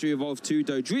Jimmy after he evolved to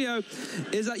Dodrio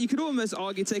is that you could almost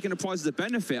argue taking the prize as a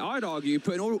benefit. I'd argue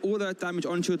putting all that damage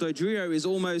onto your Dodrio is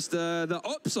almost the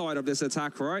upside of this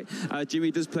attack, right?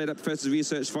 Jimmy does play that Professor's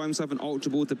research for himself an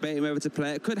Ultra Ball, debating whether to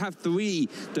play it. Could have 3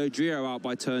 Dodrio out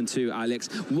by turn 2, Alex,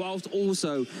 whilst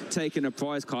also taking a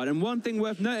prize card. And one thing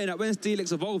worth noting, that when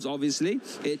Steelix evolves, obviously,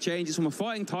 it changes from a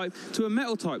fighting type to a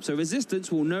metal type, so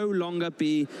resistance will no longer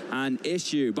be an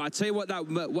issue. But I tell you what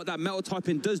that metal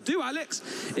typing does do, Alex.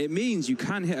 It means you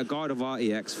can hit a Gardevoir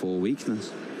EX for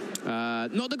weakness.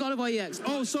 Not the Gardevoir EX.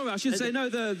 Oh, sorry, I should say no.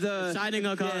 The Shining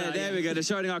Arcana. Yeah, there we go. The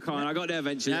Shining Arcana. I got there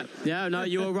eventually. Yeah, no,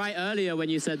 you were right earlier when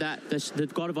you said that the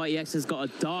Gardevoir EX has got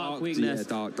a dark weakness.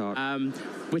 Yeah, dark.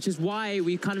 Which is why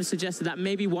we kind of suggested that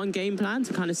maybe one game plan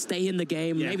to kind of stay in the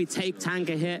game, maybe take tank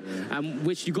a hit,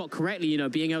 which you got correctly. You know,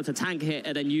 being able to tank a hit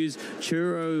and then use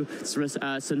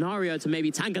Churro scenario to maybe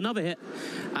tank another hit.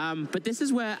 But this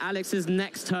is where Alex's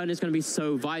next turn is going to be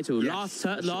so vital. Yes,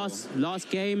 last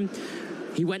game,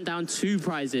 he went down 2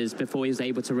 prizes before he was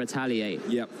able to retaliate.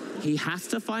 He has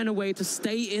to find a way to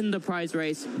stay in the prize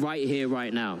race right here,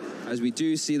 right now. As we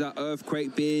do see that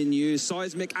Earthquake being used,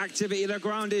 seismic activity, the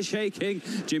ground is shaking.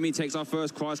 Jimmy takes our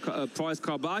first prize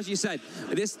card. But as you said,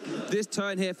 this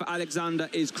turn here for Alexander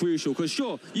is crucial, because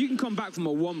sure, you can come back from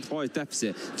a 1 prize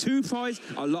deficit. 2 prize,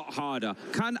 a lot harder.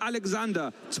 Can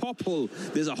Alexander topple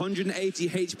this 180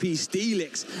 HP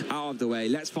Steelix out of the way?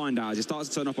 Let's find out. As he starts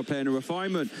to turn up a player in a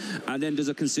refinement, and then does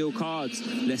a conceal cards.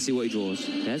 Let's see what he draws.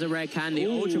 There's a rare candy,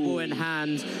 Ultra Ball in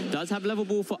hand. Does have level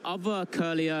ball for other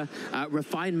curlier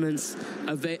refinements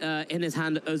in his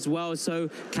hand as well. So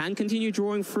can continue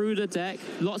drawing through the deck.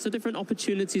 Lots of different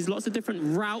opportunities, lots of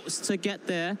different routes to get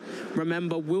there.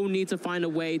 Remember, we'll need to find a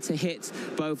way to hit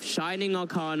both Shining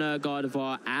Arcana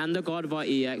Gardevoir and the Gardevoir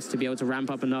EX to be able to ramp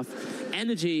up enough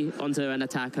energy onto an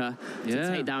attacker to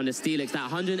take down the Steelix.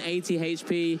 That 180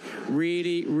 HP,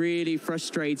 really, really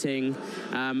frustrating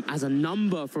as a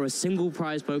number for a single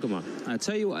prize Pokemon. I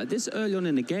tell you what, this early on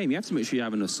in the game, you have to make sure you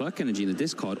have enough Psych Energy in the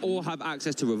discard, or have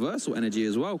access to Reversal Energy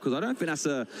as well, because I don't think that's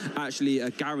actually a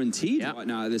guaranteed right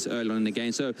now this early on in the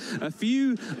game. So a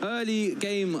few early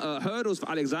game hurdles for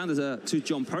Alexander to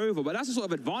jump over, but that's the sort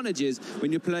of advantages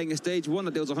when you're playing a stage 1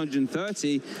 that deals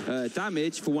 130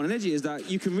 damage for 1 energy, is that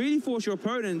you can really force your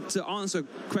opponent to answer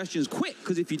questions quick,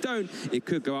 because if you don't, it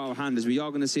could go out of hand, as we are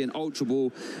going to see an Ultra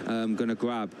Ball going to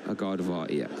grab a Gardevoir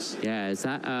EX. Yeah, is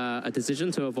that a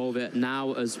decision to evolve it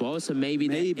now as well? So maybe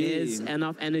there is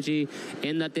enough energy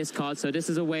in that discard. So this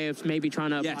is a way of maybe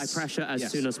trying to apply pressure as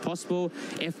soon as possible.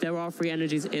 If there are 3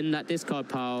 energies in that discard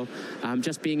pile,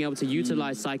 just being able to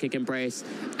utilize Psychic Embrace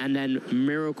and then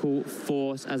Miracle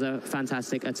Force as a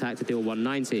fantastic attack to deal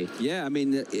 190. Yeah, I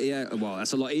mean, well,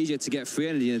 that's a lot easier to get 3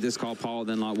 energy in a discard pile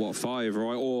than like, what, 5,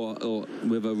 right? Or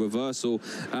with a reversal.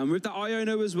 With the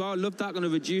Iono as well, love that. Going to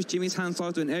reduce Jimmy's hand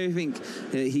size, doing everything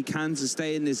he can to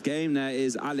stay in this game. There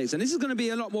is Alex, and this is going to be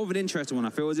a lot more of an interesting one. I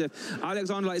feel as if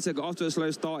Alexander, like I said, got off to a slow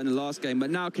start in the last game, but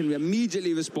now can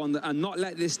immediately respond and not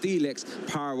let this Steelix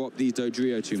power up these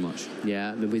Dodrio too much.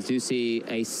 Yeah, we do see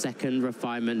a second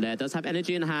refinement there. Does have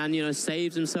energy in hand, you know,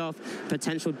 saves himself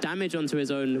potential damage onto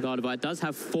his own Gardevoir. Does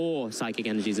have 4 psychic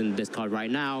energies in this card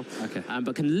right now,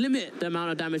 but can limit the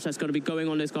amount of damage that's going to be going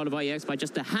on this Gardevoir EX by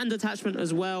just the hand attachment,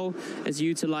 as well as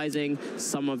utilizing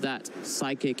some of that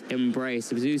psychic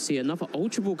embrace. We do see another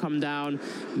Ultra Ball come down,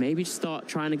 maybe start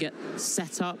trying to get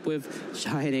set up with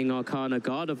Shining Arcana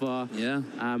Gardevoir.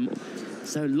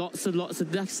 So lots of,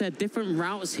 like I said, different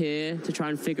routes here to try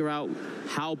and figure out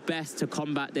how best to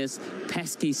combat this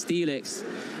pesky Steelix.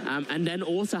 And then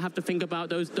also have to think about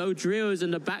those Dodrios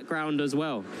in the background as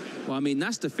well. Well, I mean,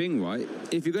 that's the thing, right?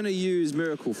 If you're going to use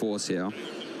Miracle Force here,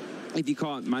 if you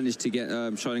can't manage to get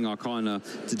Shining Arcana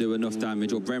to do enough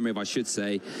damage, or Brainwave, I should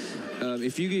say,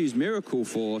 if you use Miracle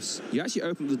Force, you actually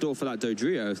open the door for that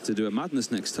Dodrio to do a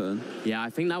Madness next turn. Yeah, I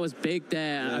think that was big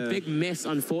there. A big miss,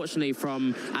 unfortunately,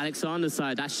 from Alexander's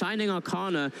side. That Shining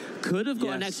Arcana could have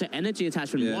got an extra energy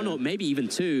attachment, 1 or maybe even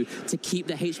 2, to keep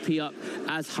the HP up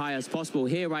as high as possible.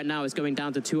 Here right now it's going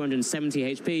down to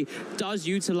 270 HP. Does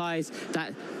utilize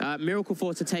that Miracle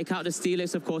Force to take out the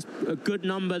Steelix, of course. A good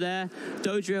number there.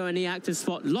 Dodrio and any active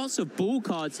spot. Lots of ball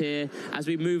cards here as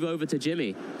we move over to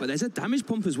Jimmy. But there's a damage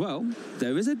pump as well.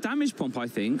 There is a damage pump, I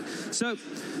think. So,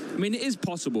 I mean, it is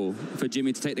possible for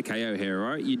Jimmy to take the KO here,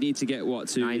 right? You need to get, what,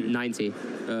 to... 90.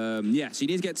 Yeah, so you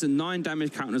need to get to 9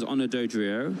 damage counters on a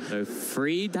Dodrio. So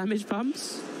 3 damage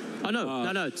pumps? Oh,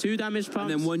 no, 2 damage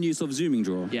pumps. And then 1 use of Zooming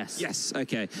Draw. Yes. Yes,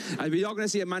 okay. And we are going to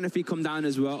see a mana fee come down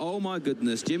as well. Oh, my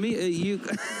goodness. Jimmy, you...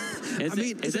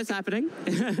 Is this happening?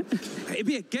 It'd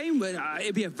be a game where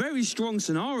it'd be a very strong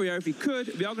scenario if he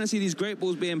could. We are going to see these great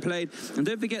balls being played. And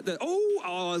don't forget that... I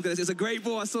was going to say, it's a great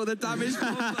ball. I saw the damage.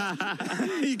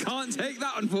 He can't take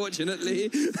that,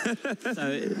 unfortunately.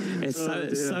 It's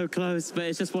so close. But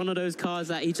it's just one of those cards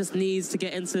that he just needs to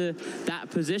get into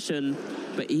that position.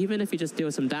 But even if he just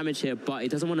deals some damage here, but he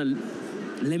doesn't want to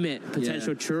limit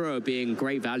potential churro being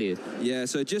great value. Yeah,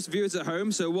 so just viewers at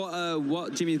home, so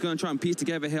what Jimmy's going to try and piece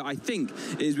together here, I think,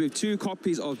 is with 2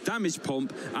 copies of Damage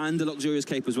Pump and the Luxurious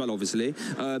Cape as well, obviously,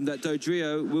 that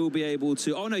Dodrio will be able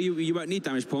to... Oh, no, you won't need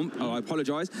Damage Pump. Oh, I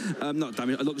apologise. Not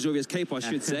Damage, a Luxurious Cape, I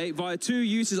should say. Via 2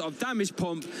 uses of Damage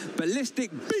Pump,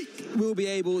 Ballistic Beak will be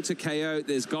able to KO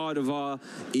this Gardevoir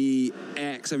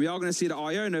EX. And we are going to see the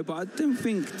Iono, but I don't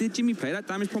think... Did Jimmy play that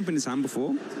Damage Pump in his hand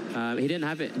before? He didn't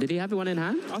have it. Did he have it one in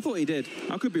hand? I thought he did.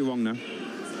 I could be wrong now.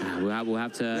 We'll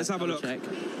have to Let's have a look. check.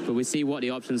 But we see what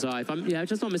the options are. If I'm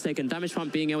just not mistaken, Damage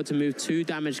Pump being able to move 2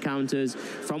 damage counters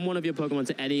from one of your Pokemon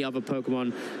to any other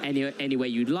Pokemon any way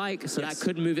you'd like. So that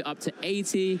could move it up to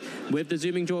 80. With the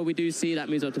Zooming Draw, we do see that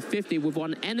moves up to 50. With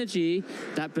 1 energy,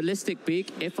 that Ballistic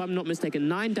Beak, if I'm not mistaken,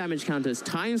 9 damage counters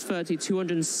times 30,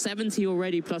 270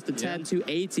 already, plus the 10,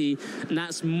 280. And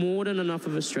that's more than enough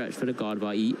of a stretch for the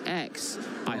Gardevoir EX,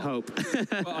 I hope.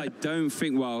 Well, I don't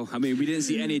think, well, I mean, we didn't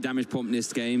see any Damage Pump in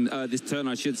this game, this turn,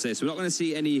 I should say. So we're not going to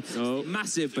see any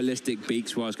massive Ballistic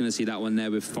Beaks. Well, I was going to see that one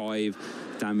there with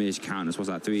 5 damage counters. What's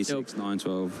that? 3, 6, 9,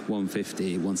 12,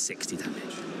 150, 160 damage.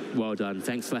 Well done.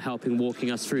 Thanks for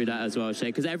walking us through that as well, Shay,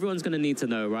 because everyone's going to need to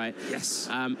know, right? Yes.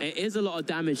 It is a lot of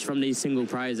damage from these single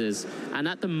prizes. And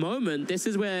at the moment, this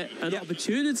is where an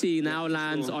opportunity now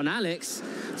lands on Alex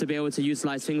to be able to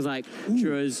utilize things like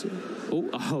Churros.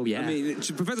 Oh, yeah. I mean,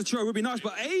 Professor Churro would be nice,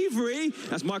 but Avery,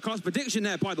 that's my card's prediction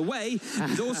there, by the way,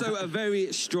 is also a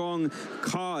very strong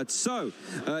card. So,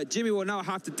 Jimmy will now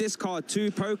have to discard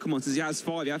 2 Pokemon since he has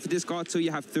 5. You have to discard 2,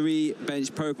 you have 3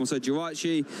 bench Pokemon. So,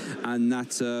 Jirachi and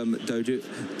that how'd you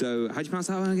pronounce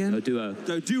that one again?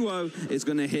 Doduo is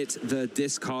going to hit the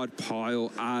discard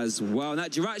pile as well. And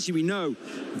that Jirachi, we know,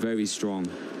 very strong.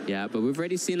 Yeah, but we've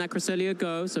already seen that Cresselia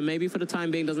go, so maybe for the time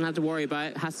being doesn't have to worry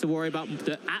about it. Has to worry about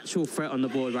the actual threat on the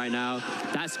board right now.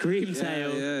 That Scream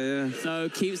Tail. Yeah. So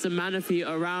keeps the Manaphy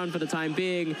around for the time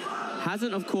being.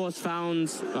 Hasn't, of course,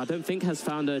 I don't think has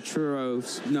found a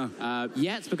Churros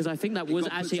yet, because I think that was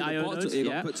actually Iono's. It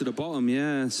got put to the bottom,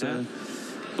 yeah. So.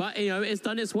 But, it's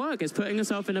done its work. It's putting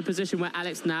itself in a position where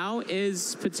Alex now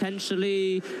is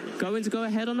potentially going to go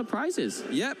ahead on the prizes.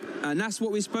 Yep, and that's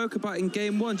what we spoke about in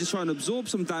game 1, just trying to absorb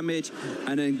some damage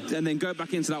and then go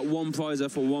back into that 1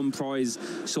 prizer for 1 prize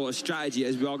sort of strategy,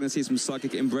 as we are going to see some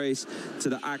Psychic Embrace to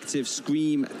the active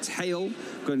Scream Tail.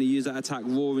 Going to use that attack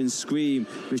Roaring Scream,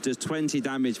 which does 20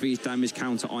 damage for each damage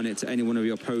counter on it to any one of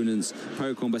your opponent's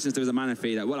Pokemon. But since there is a mana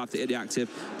fee, that will have to hit the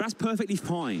active. But that's perfectly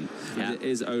fine. Yeah. It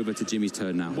is over to Jimmy's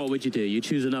turn now. What would you do? You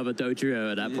choose another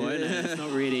Dodrio at that point. And it's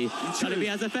not really going to be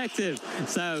as effective.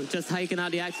 So just taking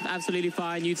out the active, absolutely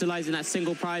fine. Utilizing that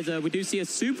single prizer. We do see a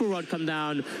Super Rod come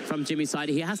down from Jimmy's side.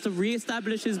 He has to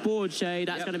re-establish his board, Shay.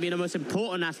 That's going to be the most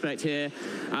important aspect here.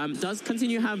 Does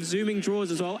continue to have Zooming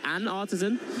Draws as well and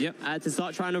Artisan to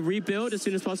start trying to rebuild as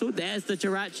soon as possible. There's the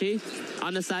Jirachi,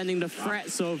 understanding the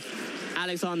threats of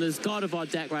Alexander's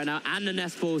Gardevoir deck right now and the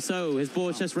Nest Ball, so his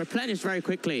board's just replenished very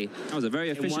quickly. That was a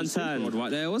very efficient Super Rod right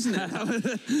there, wasn't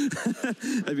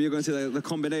it? Maybe you're going to see the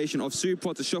combination of Super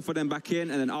Rod to shuffle them back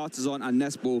in and then Artisan and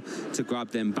Nest Ball to grab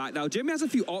them back. Now, Jimmy has a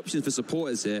few options for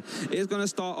supporters here. He's going to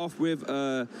start off with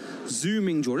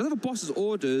Zooming Draw. He doesn't have a boss's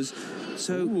orders,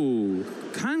 so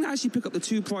can actually pick up the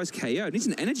 2 prize KO. Needs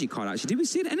an energy card, actually. Did we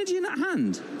see an energy in that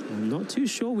hand? I'm not too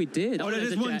sure we did. Oh,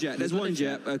 there's one jet. There's one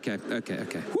jet. Okay.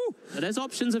 Woo! So there's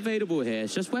options available here.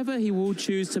 It's just whether he will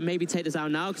choose to maybe take this out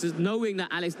now, because knowing that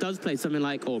Alex does play something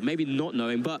like, or maybe not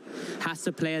knowing, but has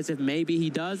to play as if maybe he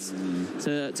does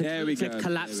to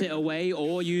collapse it away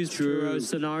or use Churro's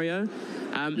scenario.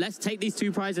 Let's take these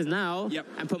 2 prizes now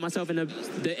and put myself in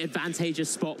the advantageous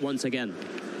spot once again.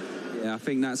 Yeah, I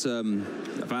think that's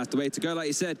the way to go. Like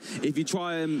you said, if you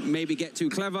try and maybe get too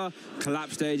clever,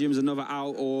 Collapse Stadium's another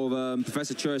out of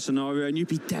Professor Church scenario, and you'd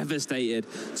be devastated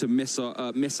to miss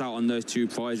out on those 2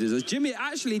 prizes. As Jimmy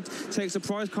actually takes a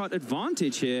prize card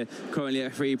advantage here, currently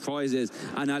at 3 prizes,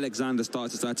 and Alexander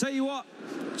starts to start. Tell you what,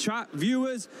 chat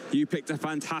viewers, you picked a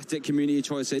fantastic community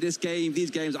choice here. These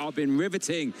games have been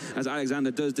riveting as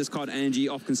Alexander does discard energy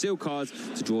off concealed cards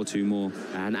to draw 2 more.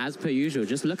 And as per usual,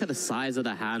 just look at the size of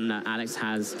the hand that Alex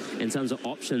has in terms of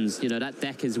options. You know, that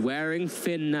deck is wearing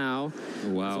thin now.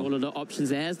 Wow. All of the options.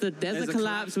 There's the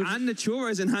collapse. And the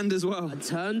Churros in hand as well. A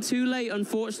turn too late,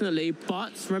 unfortunately.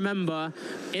 But remember,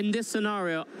 in this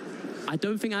scenario, I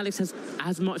don't think Alex has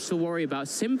as much to worry about,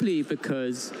 simply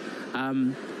because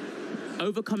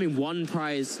overcoming 1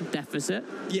 prize deficit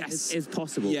is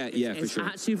possible. Yeah, for sure.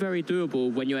 It's actually very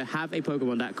doable when you have a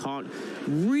Pokemon that can't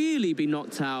really be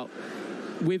knocked out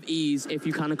with ease if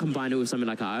you kind of combine it with something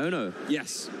like Iono.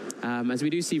 Yes. As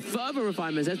we do see further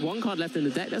refinements, there's 1 card left in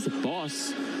the deck. That's a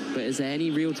boss. But is there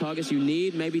any real targets you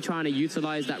need? Maybe trying to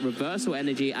utilize that reversal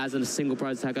energy as a single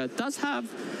prize attacker. Does have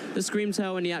the Scream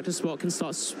Tail in the active spot, can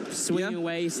start swinging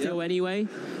away still anyway.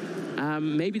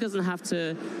 Maybe doesn't have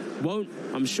to, won't,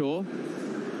 I'm sure,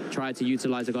 try to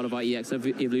utilize the Gardevoir EX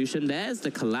evolution. There's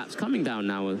the Collapse coming down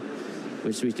now,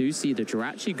 which we do see the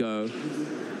Jirachi go.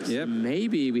 Yep. So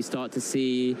maybe we start to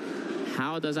see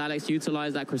how does Alex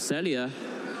utilize that Cresselia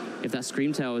if that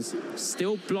Scream Tail is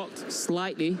still blocked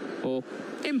slightly or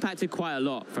impacted quite a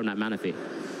lot from that Manaphy.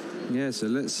 Yeah, so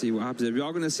let's see what happens. We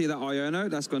are going to see that Iono.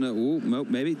 That's going to,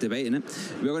 maybe debating it.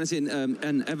 We are going to see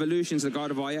an evolution to the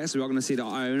Gardevoir EX. We are going to see that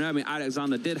Iono. I mean,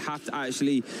 Alexander did have to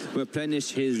actually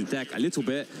replenish his deck a little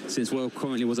bit, since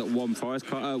currently was at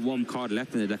 1 card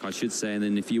left in the deck, I should say. And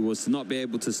then if you was to not be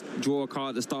able to draw a card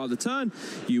at the start of the turn,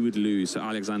 you would lose. So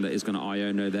Alexander is going to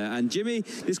Iono there. And Jimmy,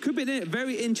 this could be a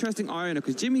very interesting Iono,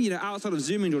 because Jimmy, you know, outside of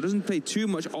Zooming Draw, doesn't play too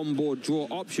much onboard draw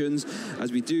options,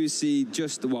 as we do see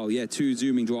just, 2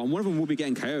 Zooming Draw. And one of them will be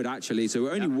getting KO'd, actually. So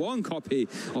we're only 1 copy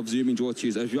of Zooming Draw to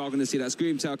use. As we are going to see that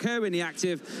Scream Tail KO in the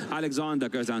active, Alexander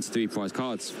goes down to 3 prize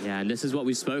cards. Yeah, and this is what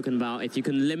we've spoken about. If you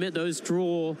can limit those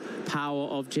draw power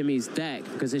of Jimmy's deck,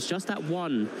 because it's just that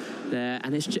 1 there,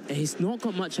 and he's not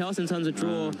got much else in terms of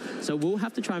draw, so we'll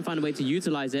have to try and find a way to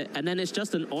utilize it. And then it's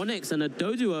just an Onyx and a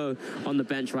Dodrio on the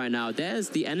bench right now. There's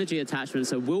the energy attachment,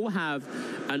 so we'll have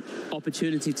an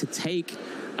opportunity to take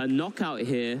a knockout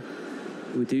here.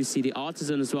 We do see the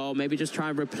Artisan as well. Maybe just try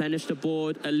and replenish the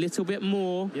board a little bit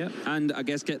more. Yeah, and I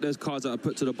guess get those cards that are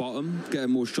put to the bottom, get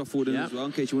them more shuffled in as well,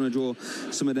 in case you want to draw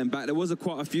some of them back. There was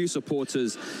quite a few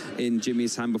supporters in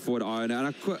Jimmy's hand before the Iron,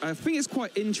 and I think it's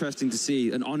quite interesting to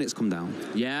see an Onyx come down.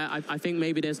 Yeah, I think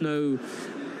maybe there's no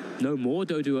more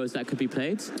Doduos that could be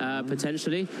played,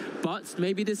 potentially. But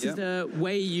maybe this is the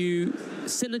way you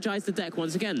synergize the deck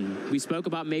once again. We spoke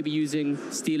about maybe using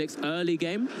Steelix early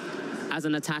game as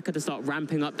an attacker to start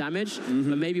ramping up damage.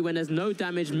 But maybe when there's no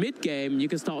damage mid-game, you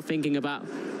can start thinking about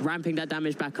ramping that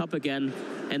damage back up again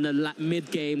in the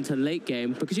mid-game to late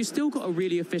game, because you still got a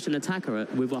really efficient attacker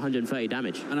with 130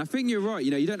 damage. And I think you're right.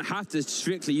 You know, you don't have to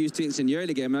strictly use Steelix in the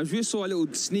early game. I just saw a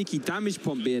little sneaky damage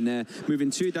pump being there,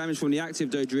 moving 2 damage from the active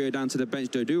Dodrio down to the bench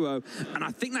Doduo. And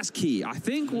I think that's key. I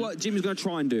think what Jimmy's going to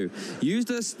try and do, use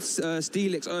the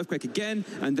Steelix Earthquake again,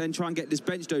 and then try and get this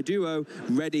bench Doduo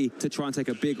ready to try and take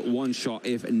a big one-shot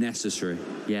if necessary.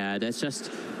 Yeah, there's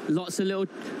just lots of little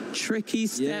tricky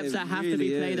steps that have to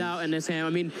be played out in this game. I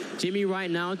mean, Jimmy right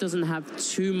now doesn't have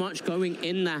too much going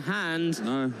in the hand,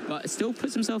 but still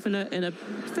puts himself in a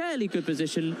fairly good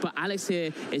position. But Alex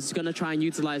here is going to try and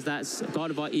utilize that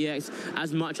Gardevoir EX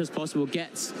as much as possible,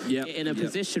 gets it in a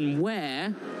position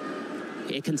where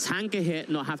it can tank a hit,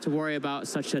 not have to worry about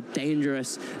such a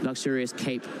dangerous, luxurious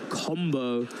cape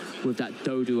combo with that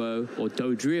Doduo or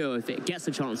Dodrio if it gets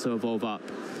a chance to evolve up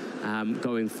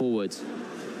going forward.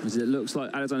 As it looks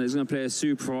like Alexander is going to play a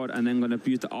Super Rod and then going to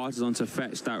use the Artisan to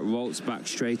fetch that Wuyts back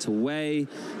straight away.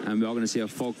 And we are going to see a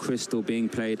Fog Crystal being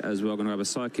played as well. Going to have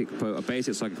a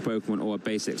basic Psychic Pokemon or a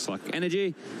basic Psychic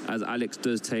Energy, as Alex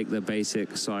does take the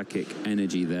basic Psychic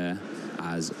Energy there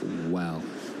as well.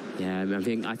 Yeah,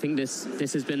 I think this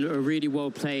has been a really well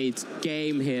played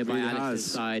game here by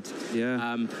Alex's side.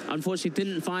 Yeah. Unfortunately,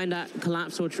 didn't find that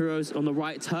Collapse or Churros on the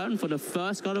right turn for the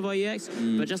first Gardevoir EX,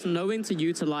 but just knowing to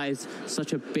utilize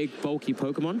such a big, bulky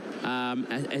Pokemon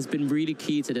has been really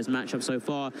key to this matchup so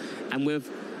far. And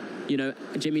with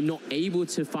Jimmy not able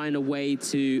to find a way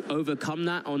to overcome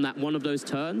that on that one of those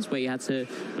turns where he had to,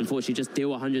 unfortunately, just deal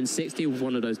 160 with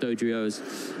one of those Dodrios.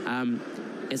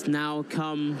 It's now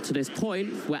come to this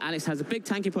point where Alex has a big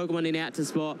tanky Pokemon in the active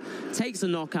spot, takes a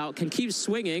knockout, can keep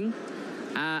swinging,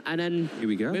 And then here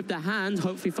we go. With the hand,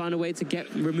 hopefully find a way to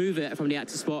remove it from the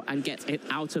active spot and get it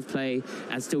out of play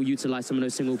and still utilize some of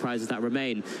those single prizes that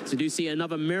remain. So do see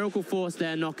another Miracle Force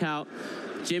there, knockout.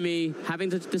 Jimmy having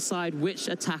to decide which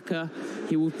attacker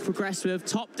he will progress with.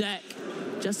 Top deck,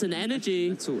 just an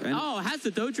energy. Oh, has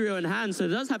the Dodrio in hand, so it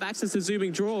does have access to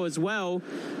zooming draw as well.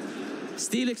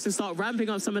 Steelix to start ramping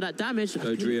up some of that damage.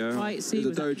 Dodrio.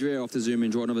 The Dodrio off the zooming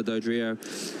draw, another Dodrio.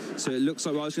 So it looks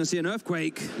like I was going to see an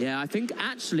Earthquake. Yeah, I think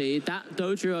actually that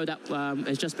Dodrio that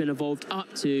has just been evolved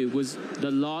up to was the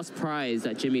last prize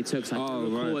that Jimmy took. So I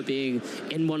recall it being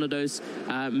in one of those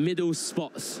middle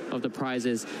spots of the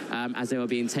prizes as they were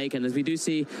being taken. As we do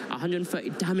see 130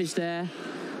 damage there.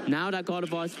 Now that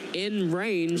Gardevoir's in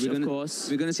range, of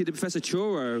course. We're going to see the Professor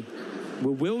Churro.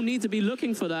 We will need to be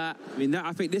looking for that. I mean,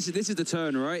 I think this is the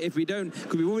turn, right? If we don't,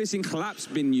 because we've already seen Collapse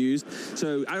been used.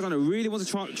 So Alexander really wants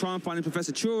to try and find a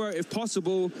Professor Churro, if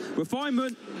possible.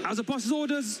 Refinement, as the boss's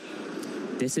orders.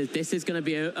 This is going to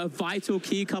be a vital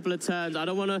key couple of turns. I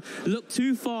don't want to look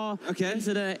too far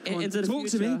into the future. Talk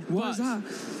to me. What is that?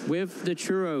 With the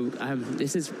Churro,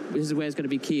 this is where it's going to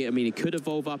be key. I mean, he could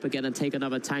evolve up again and take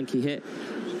another tanky hit.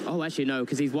 Oh, actually, no,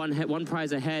 because he's one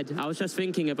prize ahead. I was just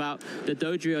thinking about the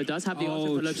Dodrio does have the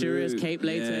option for Luxurious Cape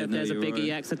later if there's a big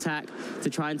EX attack to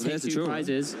try and take two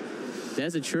prizes.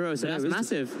 There's a Churro, so that's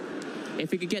massive. If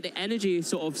he could get the energy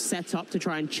sort of set up to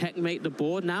try and checkmate the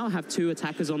board now, have two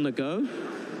attackers on the go,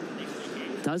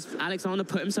 does Alexander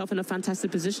put himself in a fantastic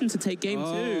position to take game 2?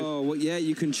 Oh, well, yeah,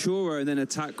 you can Churro and then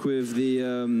attack with the,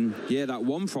 that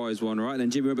one prize one, right? And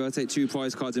then Jimmy will be able to take 2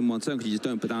 prize cards in one turn because you just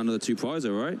don't put down another 2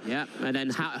 prizer, right? Yeah, and then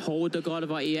hold the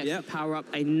Gardevoir EX to power up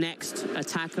a next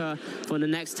attacker for the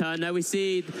next turn. Now we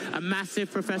see a massive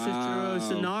Professor Churro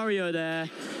scenario there.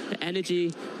 The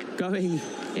energy going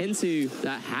into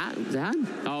that hand.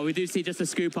 Oh, we do see just a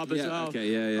scoop up as well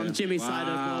from Jimmy's side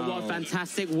of the board. What a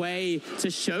fantastic way to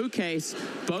showcase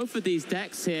both of these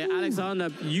decks here. Alexander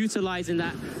utilizing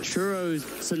that Churro's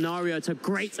scenario to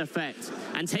great effect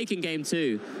and taking game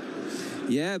 2.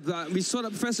 Yeah, but we saw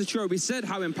that Professor Churro, we said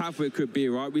how impactful it could be,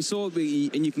 right? We saw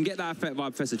and you can get that effect via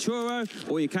Professor Churro,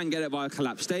 or you can get it via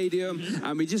Collapse Stadium,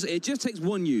 and it just takes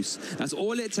one use. That's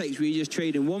all it takes. We just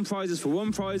trade in 1 prizes for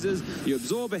 1 prizes, you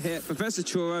absorb a hit, Professor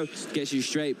Churro gets you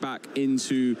straight back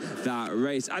into that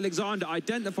race. Alexander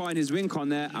identifying his win con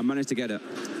there and managed to get it.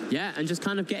 Yeah, and just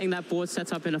kind of getting that board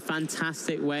set up in a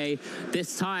fantastic way.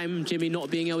 This time, Jimmy not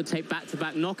being able to take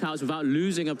back-to-back knockouts without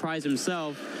losing a prize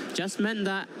himself just meant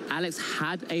that Alex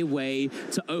had a way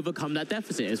to overcome that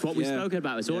deficit. It's what we've spoken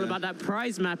about. It's all about that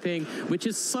prize mapping, which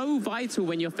is so vital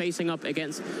when you're facing up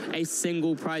against a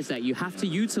single prize deck. You have to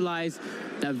utilize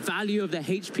the value of the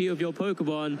HP of your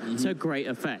Pokemon to great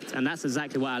effect. And that's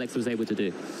exactly what Alex was able to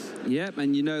do. Yep,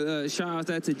 and shout out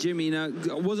there to Jimmy. I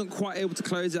wasn't quite able to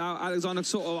close it out. Alexander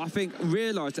sort of, I think,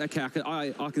 realized, okay,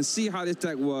 I can see how this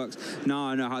deck works. Now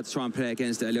I know how to try and play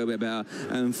against it a little bit better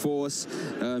and force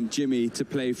Jimmy to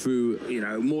play through,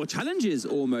 more challenges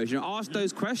almost. Ask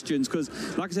those questions because,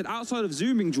 like I said, outside of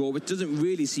zooming draw, which doesn't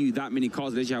really see you that many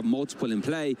cards unless you have multiple in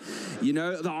play, the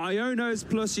Ionos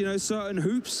plus, certain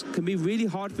hoops can be really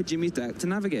hard for Jimmy's deck to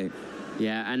navigate.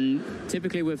 Yeah, and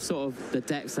typically with sort of the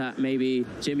decks that maybe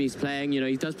Jimmy's playing,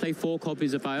 he does play 4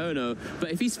 copies of Iono,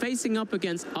 but if he's facing up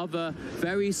against other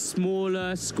very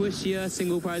smaller, squishier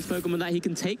single prize Pokemon that he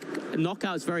can take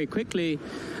knockouts very quickly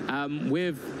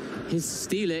with his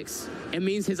Steelix, it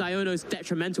means his Iono is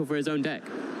detrimental for his own deck.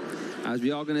 As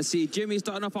we are going to see Jimmy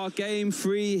starting off our game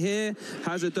 3 here,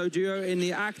 has a Dodrio in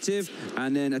the active,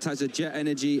 and then attacks a Jet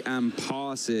Energy and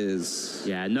passes.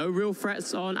 Yeah, no real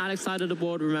threats on Alex's side of the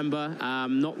board, remember.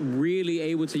 Not really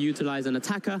able to utilize an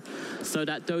attacker, so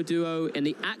that Dodrio in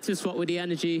the active spot with the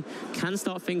energy can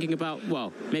start thinking about,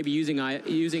 well, maybe using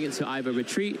it to either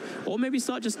retreat, or maybe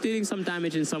start just dealing some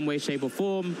damage in some way, shape, or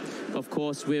form. Of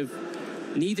course, with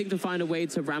needing to find a way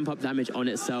to ramp up damage on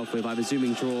itself with either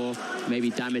zooming draw, maybe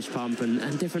damage pump,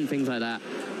 and different things like that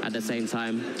at the same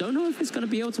time. Don't know if it's going to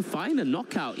be able to find a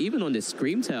knockout even on this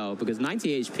Screamtail, because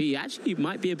 90 HP actually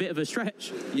might be a bit of a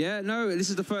stretch. Yeah, no, this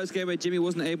is the first game where Jimmy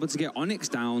wasn't able to get Onyx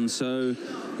down, so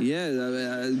yeah,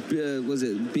 was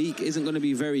it Beak isn't going to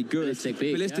be very good. Ballistic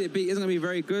Beak isn't going to be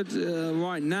very good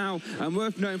right now. And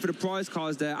worth noting for the prize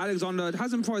cards there, Alexander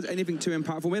hasn't prized anything too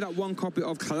impactful. Maybe that 1 copy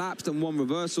of Collapsed and 1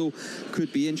 Reversal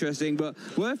could be interesting, but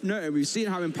worth noting, we've seen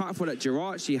how impactful that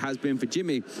Jirachi has been for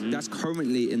Jimmy. That's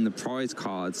currently in the prize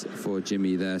cards for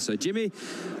Jimmy there. So Jimmy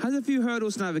has a few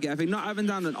hurdles to navigate. I think not having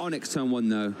down an Onyx turn 1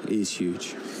 though is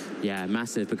huge. Yeah,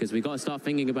 massive, because we got to start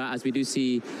thinking about, as we do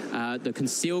see the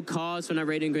concealed cards from that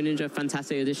Radiant Greninja,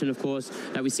 fantastic addition, of course,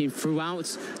 that we've seen throughout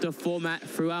the format,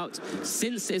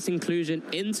 since its inclusion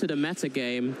into the meta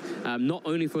game, not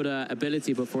only for the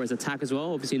ability, but for its attack as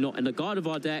well. Obviously not in the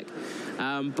Gardevoir deck,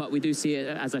 but we do see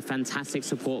it as a fantastic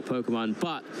support Pokemon.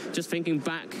 But just thinking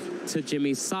back to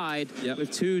Jimmy's side,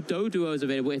 with 2 Doduos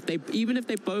available, even if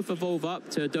they both evolve up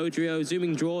to Dodrio,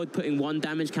 Zooming Draw, putting 1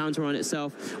 damage counter on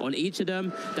itself on each of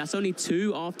them, that's only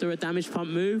 2 after a damage pump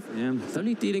move. Yeah. It's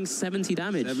only dealing 70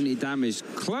 damage. 70 damage.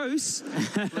 Close,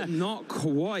 but not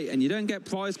quite. And you don't get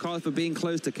prize cards for being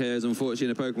close to KOs, unfortunately,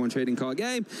 in a Pokemon trading card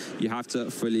game. You have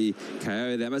to fully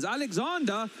KO them. As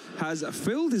Alexander has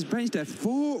filled his bench there,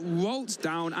 4 Wuyts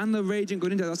down, and the Radiant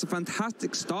Greninja. That's a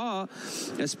fantastic start,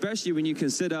 especially when you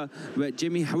consider that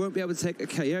Jimmy won't be able to take a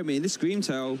KO. I mean, this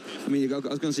Screamtail, I mean, I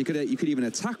was going to say you could even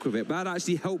attack with it, but that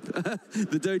actually helped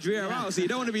the Dodrio out. So you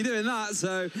don't want to be doing that.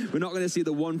 So we're not going to see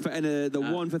the 1 for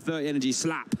 30 energy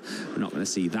slap. We're not going to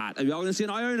see that. And we are going to see an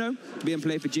Iono being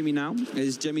played for Jimmy now.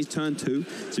 It's Jimmy's turn 2.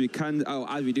 So we can,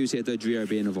 as we do see a Dodrio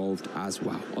being evolved as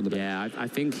well on the bench. Yeah, I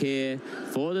think here,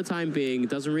 for the time being,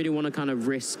 doesn't really want to kind of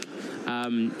risk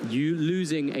you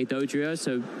losing a Dodrio,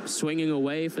 so swinging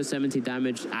away for 70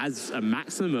 damage as a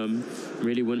maximum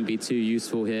really wouldn't be too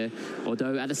useful here.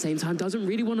 Although at the same time, doesn't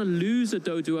really want to lose a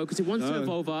Doduo, because he wants to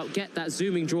evolve up, get that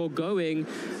Zooming Draw going,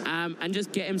 and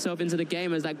just get himself into the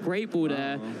game, as that Great Ball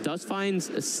there does find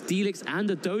a Steelix and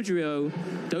a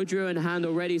Dodrio in hand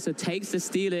already, so takes the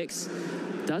Steelix.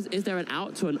 Is there an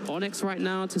out to an Onyx right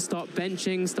now to start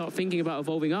benching, start thinking about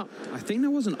evolving up? I think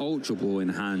there was an Ultra Ball in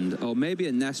hand, or maybe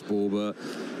a Nest Ball, but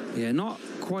yeah, not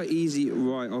quite easy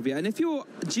right off yet. And if you're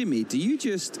Jimmy, do you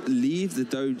just leave the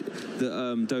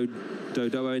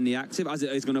Dodo in the active, as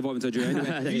it is going to evolve into Dodrio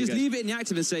anyway? You just leave it in the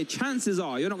active and say, chances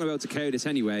are you're not going to be able to KO this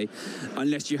anyway,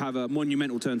 unless you have a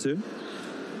monumental turn 2?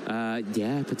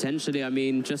 Yeah, potentially. I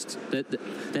mean, just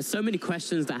there's so many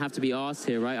questions that have to be asked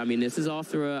here, right? I mean, this is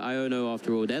after a Iono,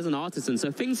 after all. There's an Artisan,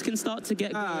 so things can start to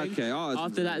get going.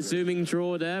 After that Zooming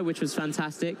Draw there, which was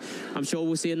fantastic. I'm sure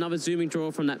we'll see another Zooming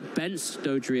Draw from that bench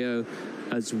Dodrio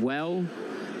as well.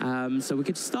 So we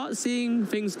could start seeing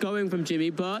things going from Jimmy,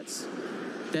 but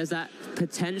there's that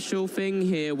potential thing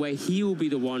here where he will be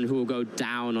the one who will go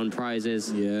down on prizes,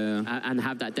 and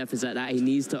have that deficit that he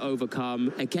needs to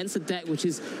overcome against a deck which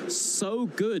is so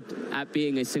good at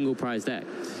being a single prize deck.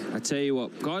 I tell you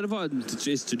what, Gardevoir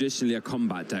is traditionally a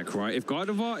combat deck, right? If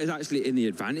Gardevoir is actually in the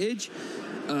advantage,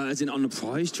 as in on the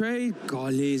prize trade,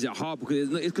 golly, is it hard,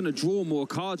 because it's going to draw more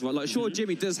cards, right? Like, sure,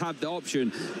 Jimmy does have the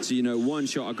option to, you know,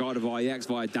 one-shot a Gardevoir EX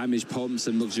via damage pumps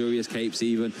and luxurious capes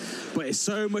even, but it's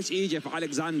so much easier for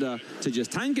Alexander to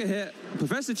just tank a hit,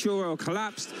 Professor Churro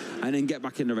collapsed, and then get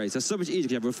back in the race. That's so much easier.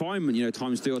 You have refinement, you know,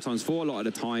 times 3 or times 4 a lot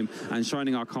of the time, and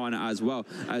Shining Arcana as well,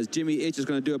 as Jimmy is just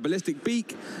going to do a Ballistic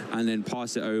Beak and then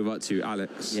pass it over to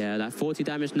Alex. Yeah, that 40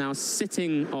 damage now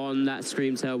sitting on that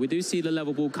Screamtail. We do see the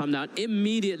level ball come down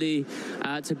immediately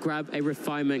to grab a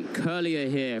refinement Curlier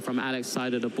here from Alex's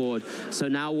side of the board. So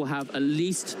now we'll have at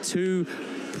least 2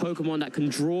 Pokemon that can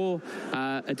draw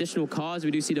additional cards.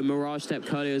 We do see the Mirage Step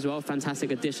Curlier as well.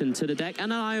 Fantastic addition to the deck.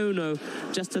 And an Iono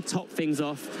just to top things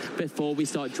off before we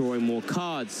start drawing more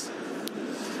cards.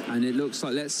 And it looks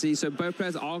like, let's see, so both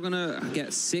players are going to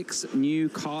get 6 new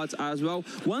cards as well.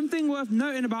 One thing worth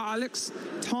noting about Alex,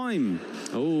 time.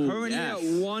 Currently at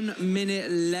 1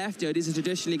 minute left. Yeah, these are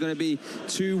traditionally going to be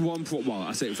 2 well,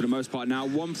 I say for the most part now,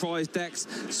 1 prize decks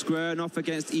squaring off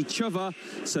against each other.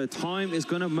 So time is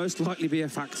going to most likely be a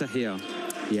factor here.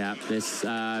 Yeah, this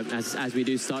as we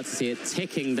do start to see it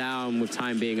ticking down with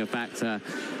time being a factor,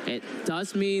 it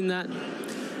does mean that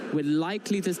we're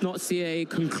likely to not see a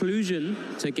conclusion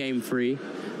to Game 3,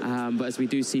 but as we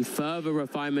do see further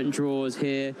refinement draws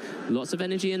here, lots of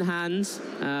energy in hand,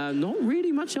 not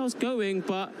really much else going,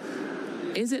 but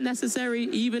is it necessary,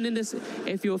 even in this,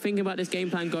 if you're thinking about this game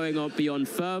plan going on beyond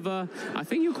further? I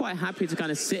think you're quite happy to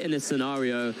kind of sit in this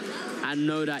scenario and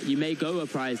know that you may go a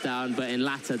prize down, but in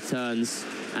latter turns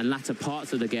and latter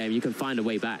parts of the game, you can find a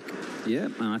way back. Yeah,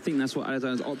 and I think that's what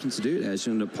Alexander's option to do there. He's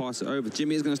going to pass it over.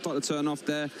 Jimmy is going to start the turn off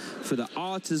there for the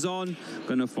Artisan.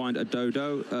 Going to find a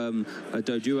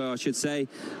Doduo, I should say,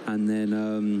 and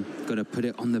then going to put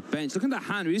it on the bench. Look at that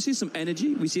hand. We see some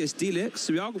energy. We see a Steelix.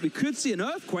 So we could see an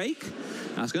Earthquake.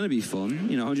 That's going to be fun.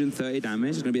 You know, 130 damage.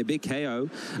 It's going to be a big KO.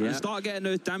 Yeah. And start getting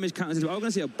those damage counters. We're going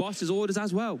to see a Boss's Orders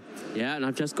as well. Yeah, and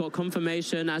I've just got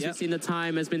confirmation. As you've seen, the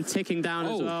time has been ticking down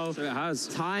as well. So it has.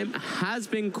 Time has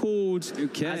been called as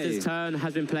this turn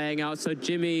has been playing out. So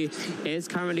Jimmy is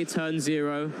currently turn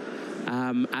 0.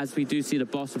 as we do see the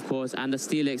boss, of course, and the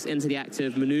Steelix into the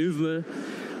active maneuver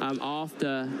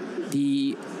after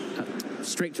the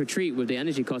strict retreat with the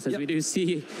energy cost, as we do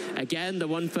see again the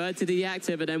 130 to the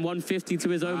active and then 150 to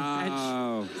his own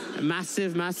bench.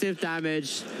 Massive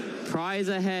damage. Prize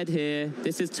ahead here.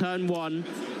 This is turn 1.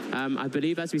 I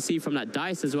believe, as we see from that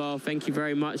dice as well. Thank you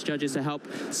very much, judges, to help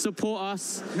support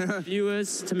us,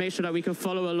 viewers, to make sure that we can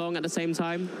follow along at the same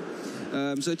time.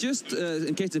 So just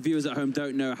in case the viewers at home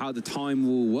don't know how the time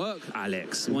will work,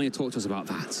 Alex, why don't you talk to us about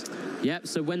that? Yep,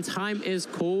 so when time is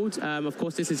called, of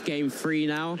course, this is game 3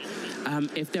 now.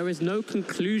 If there is no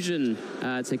conclusion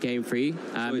to game 3...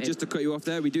 just to cut you off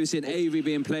there, we do see an AV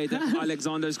being played.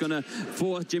 Alexander's going to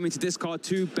force Jimmy to discard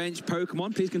 2 bench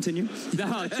Pokemon. Please continue.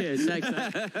 Oh, cheers. Thanks.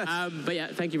 But yeah,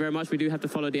 thank you very much. We do have to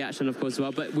follow the action, of course, as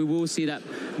well. But we will see that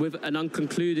with an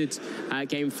unconcluded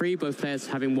game 3, both players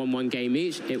having won 1 game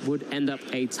each, it would end up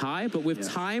a tie. But with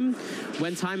time,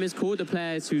 when time is called, the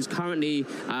players who's currently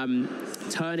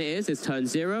turn it is turn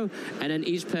 0, and then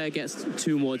each player gets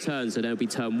 2 more turns. So there'll be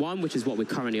turn 1, which is what we're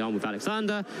currently on with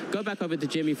Alexander. Go back over to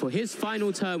Jimmy for his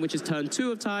final turn, which is turn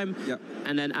 2 of time.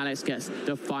 And then Alex gets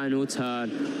the final turn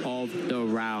of the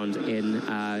round in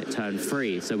turn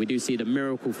 3. So we do see the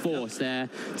Miracle Force there,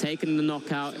 taking the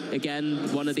knockout.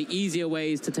 Again, one of the easier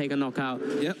ways to take a knockout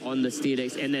on the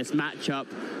Steelix in this matchup.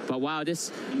 But wow,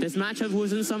 this matchup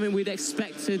wasn't something we'd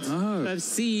expected to have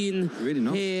seen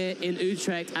here in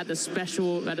Utrecht at the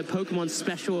Pokemon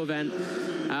special event.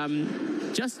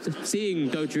 Just seeing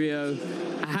Dodrio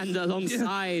and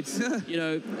alongside, you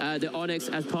know, the Onyx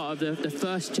as part of the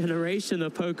first generation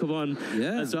of Pokemon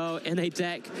as well in a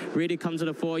deck really come to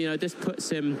the fore. You know, this puts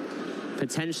him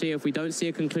potentially, if we don't see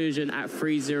a conclusion, at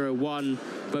 3-0-1.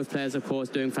 Both players, of course,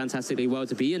 doing fantastically well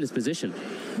to be in this position.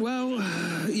 Well,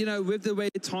 you know, with the way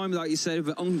the time, like you said,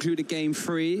 with unconcluded game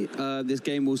 3, this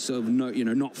game will sort of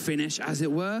not finish, as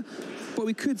it were. But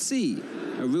we could see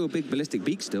a real big Ballistic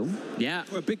Beak still. Yeah.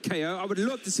 Or a big KO. I would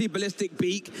love to see Ballistic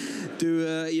Beak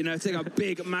do, take a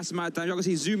big, massive amount of damage.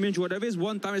 Obviously, zoom in, whatever it is,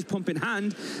 1 damage pump in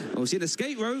hand. Or see an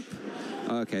escape rope.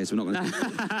 Okay, so we're not going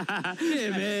to...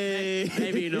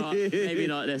 Maybe not. Maybe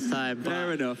not this time.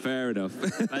 Fair enough.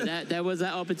 But there was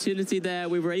that opportunity there.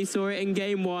 We already saw it in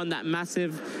game 1, that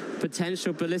massive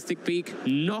potential Ballistic Beak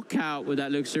knockout with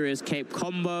that luxurious cape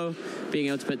combo, being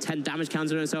able to put 10 damage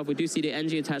counter on himself. We do see the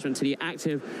NG attachment to the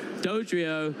active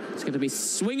Dodrio. It's going to be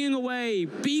swinging away,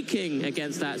 beaking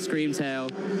against that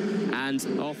Screamtail.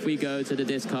 And off we go to the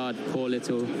discard. Poor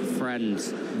little friend.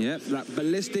 Yep, that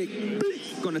Ballistic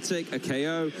Beak going to take a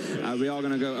KO. We are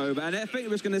going to go over. And I think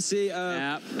we're just going to see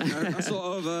a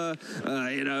sort of,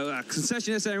 a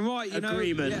concession saying, right,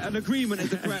 agreement. An agreement is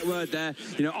the correct word there.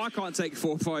 You know, I can't take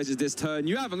 4 prizes this turn.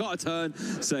 You haven't got a turn.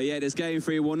 So, yeah, this game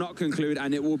 3 will not conclude,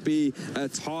 and it will be a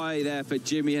tie there for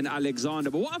Jimmy and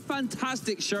Alexander. But what a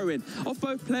fantastic showing of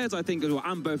both players, I think, as well,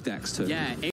 and both decks, too. Yeah.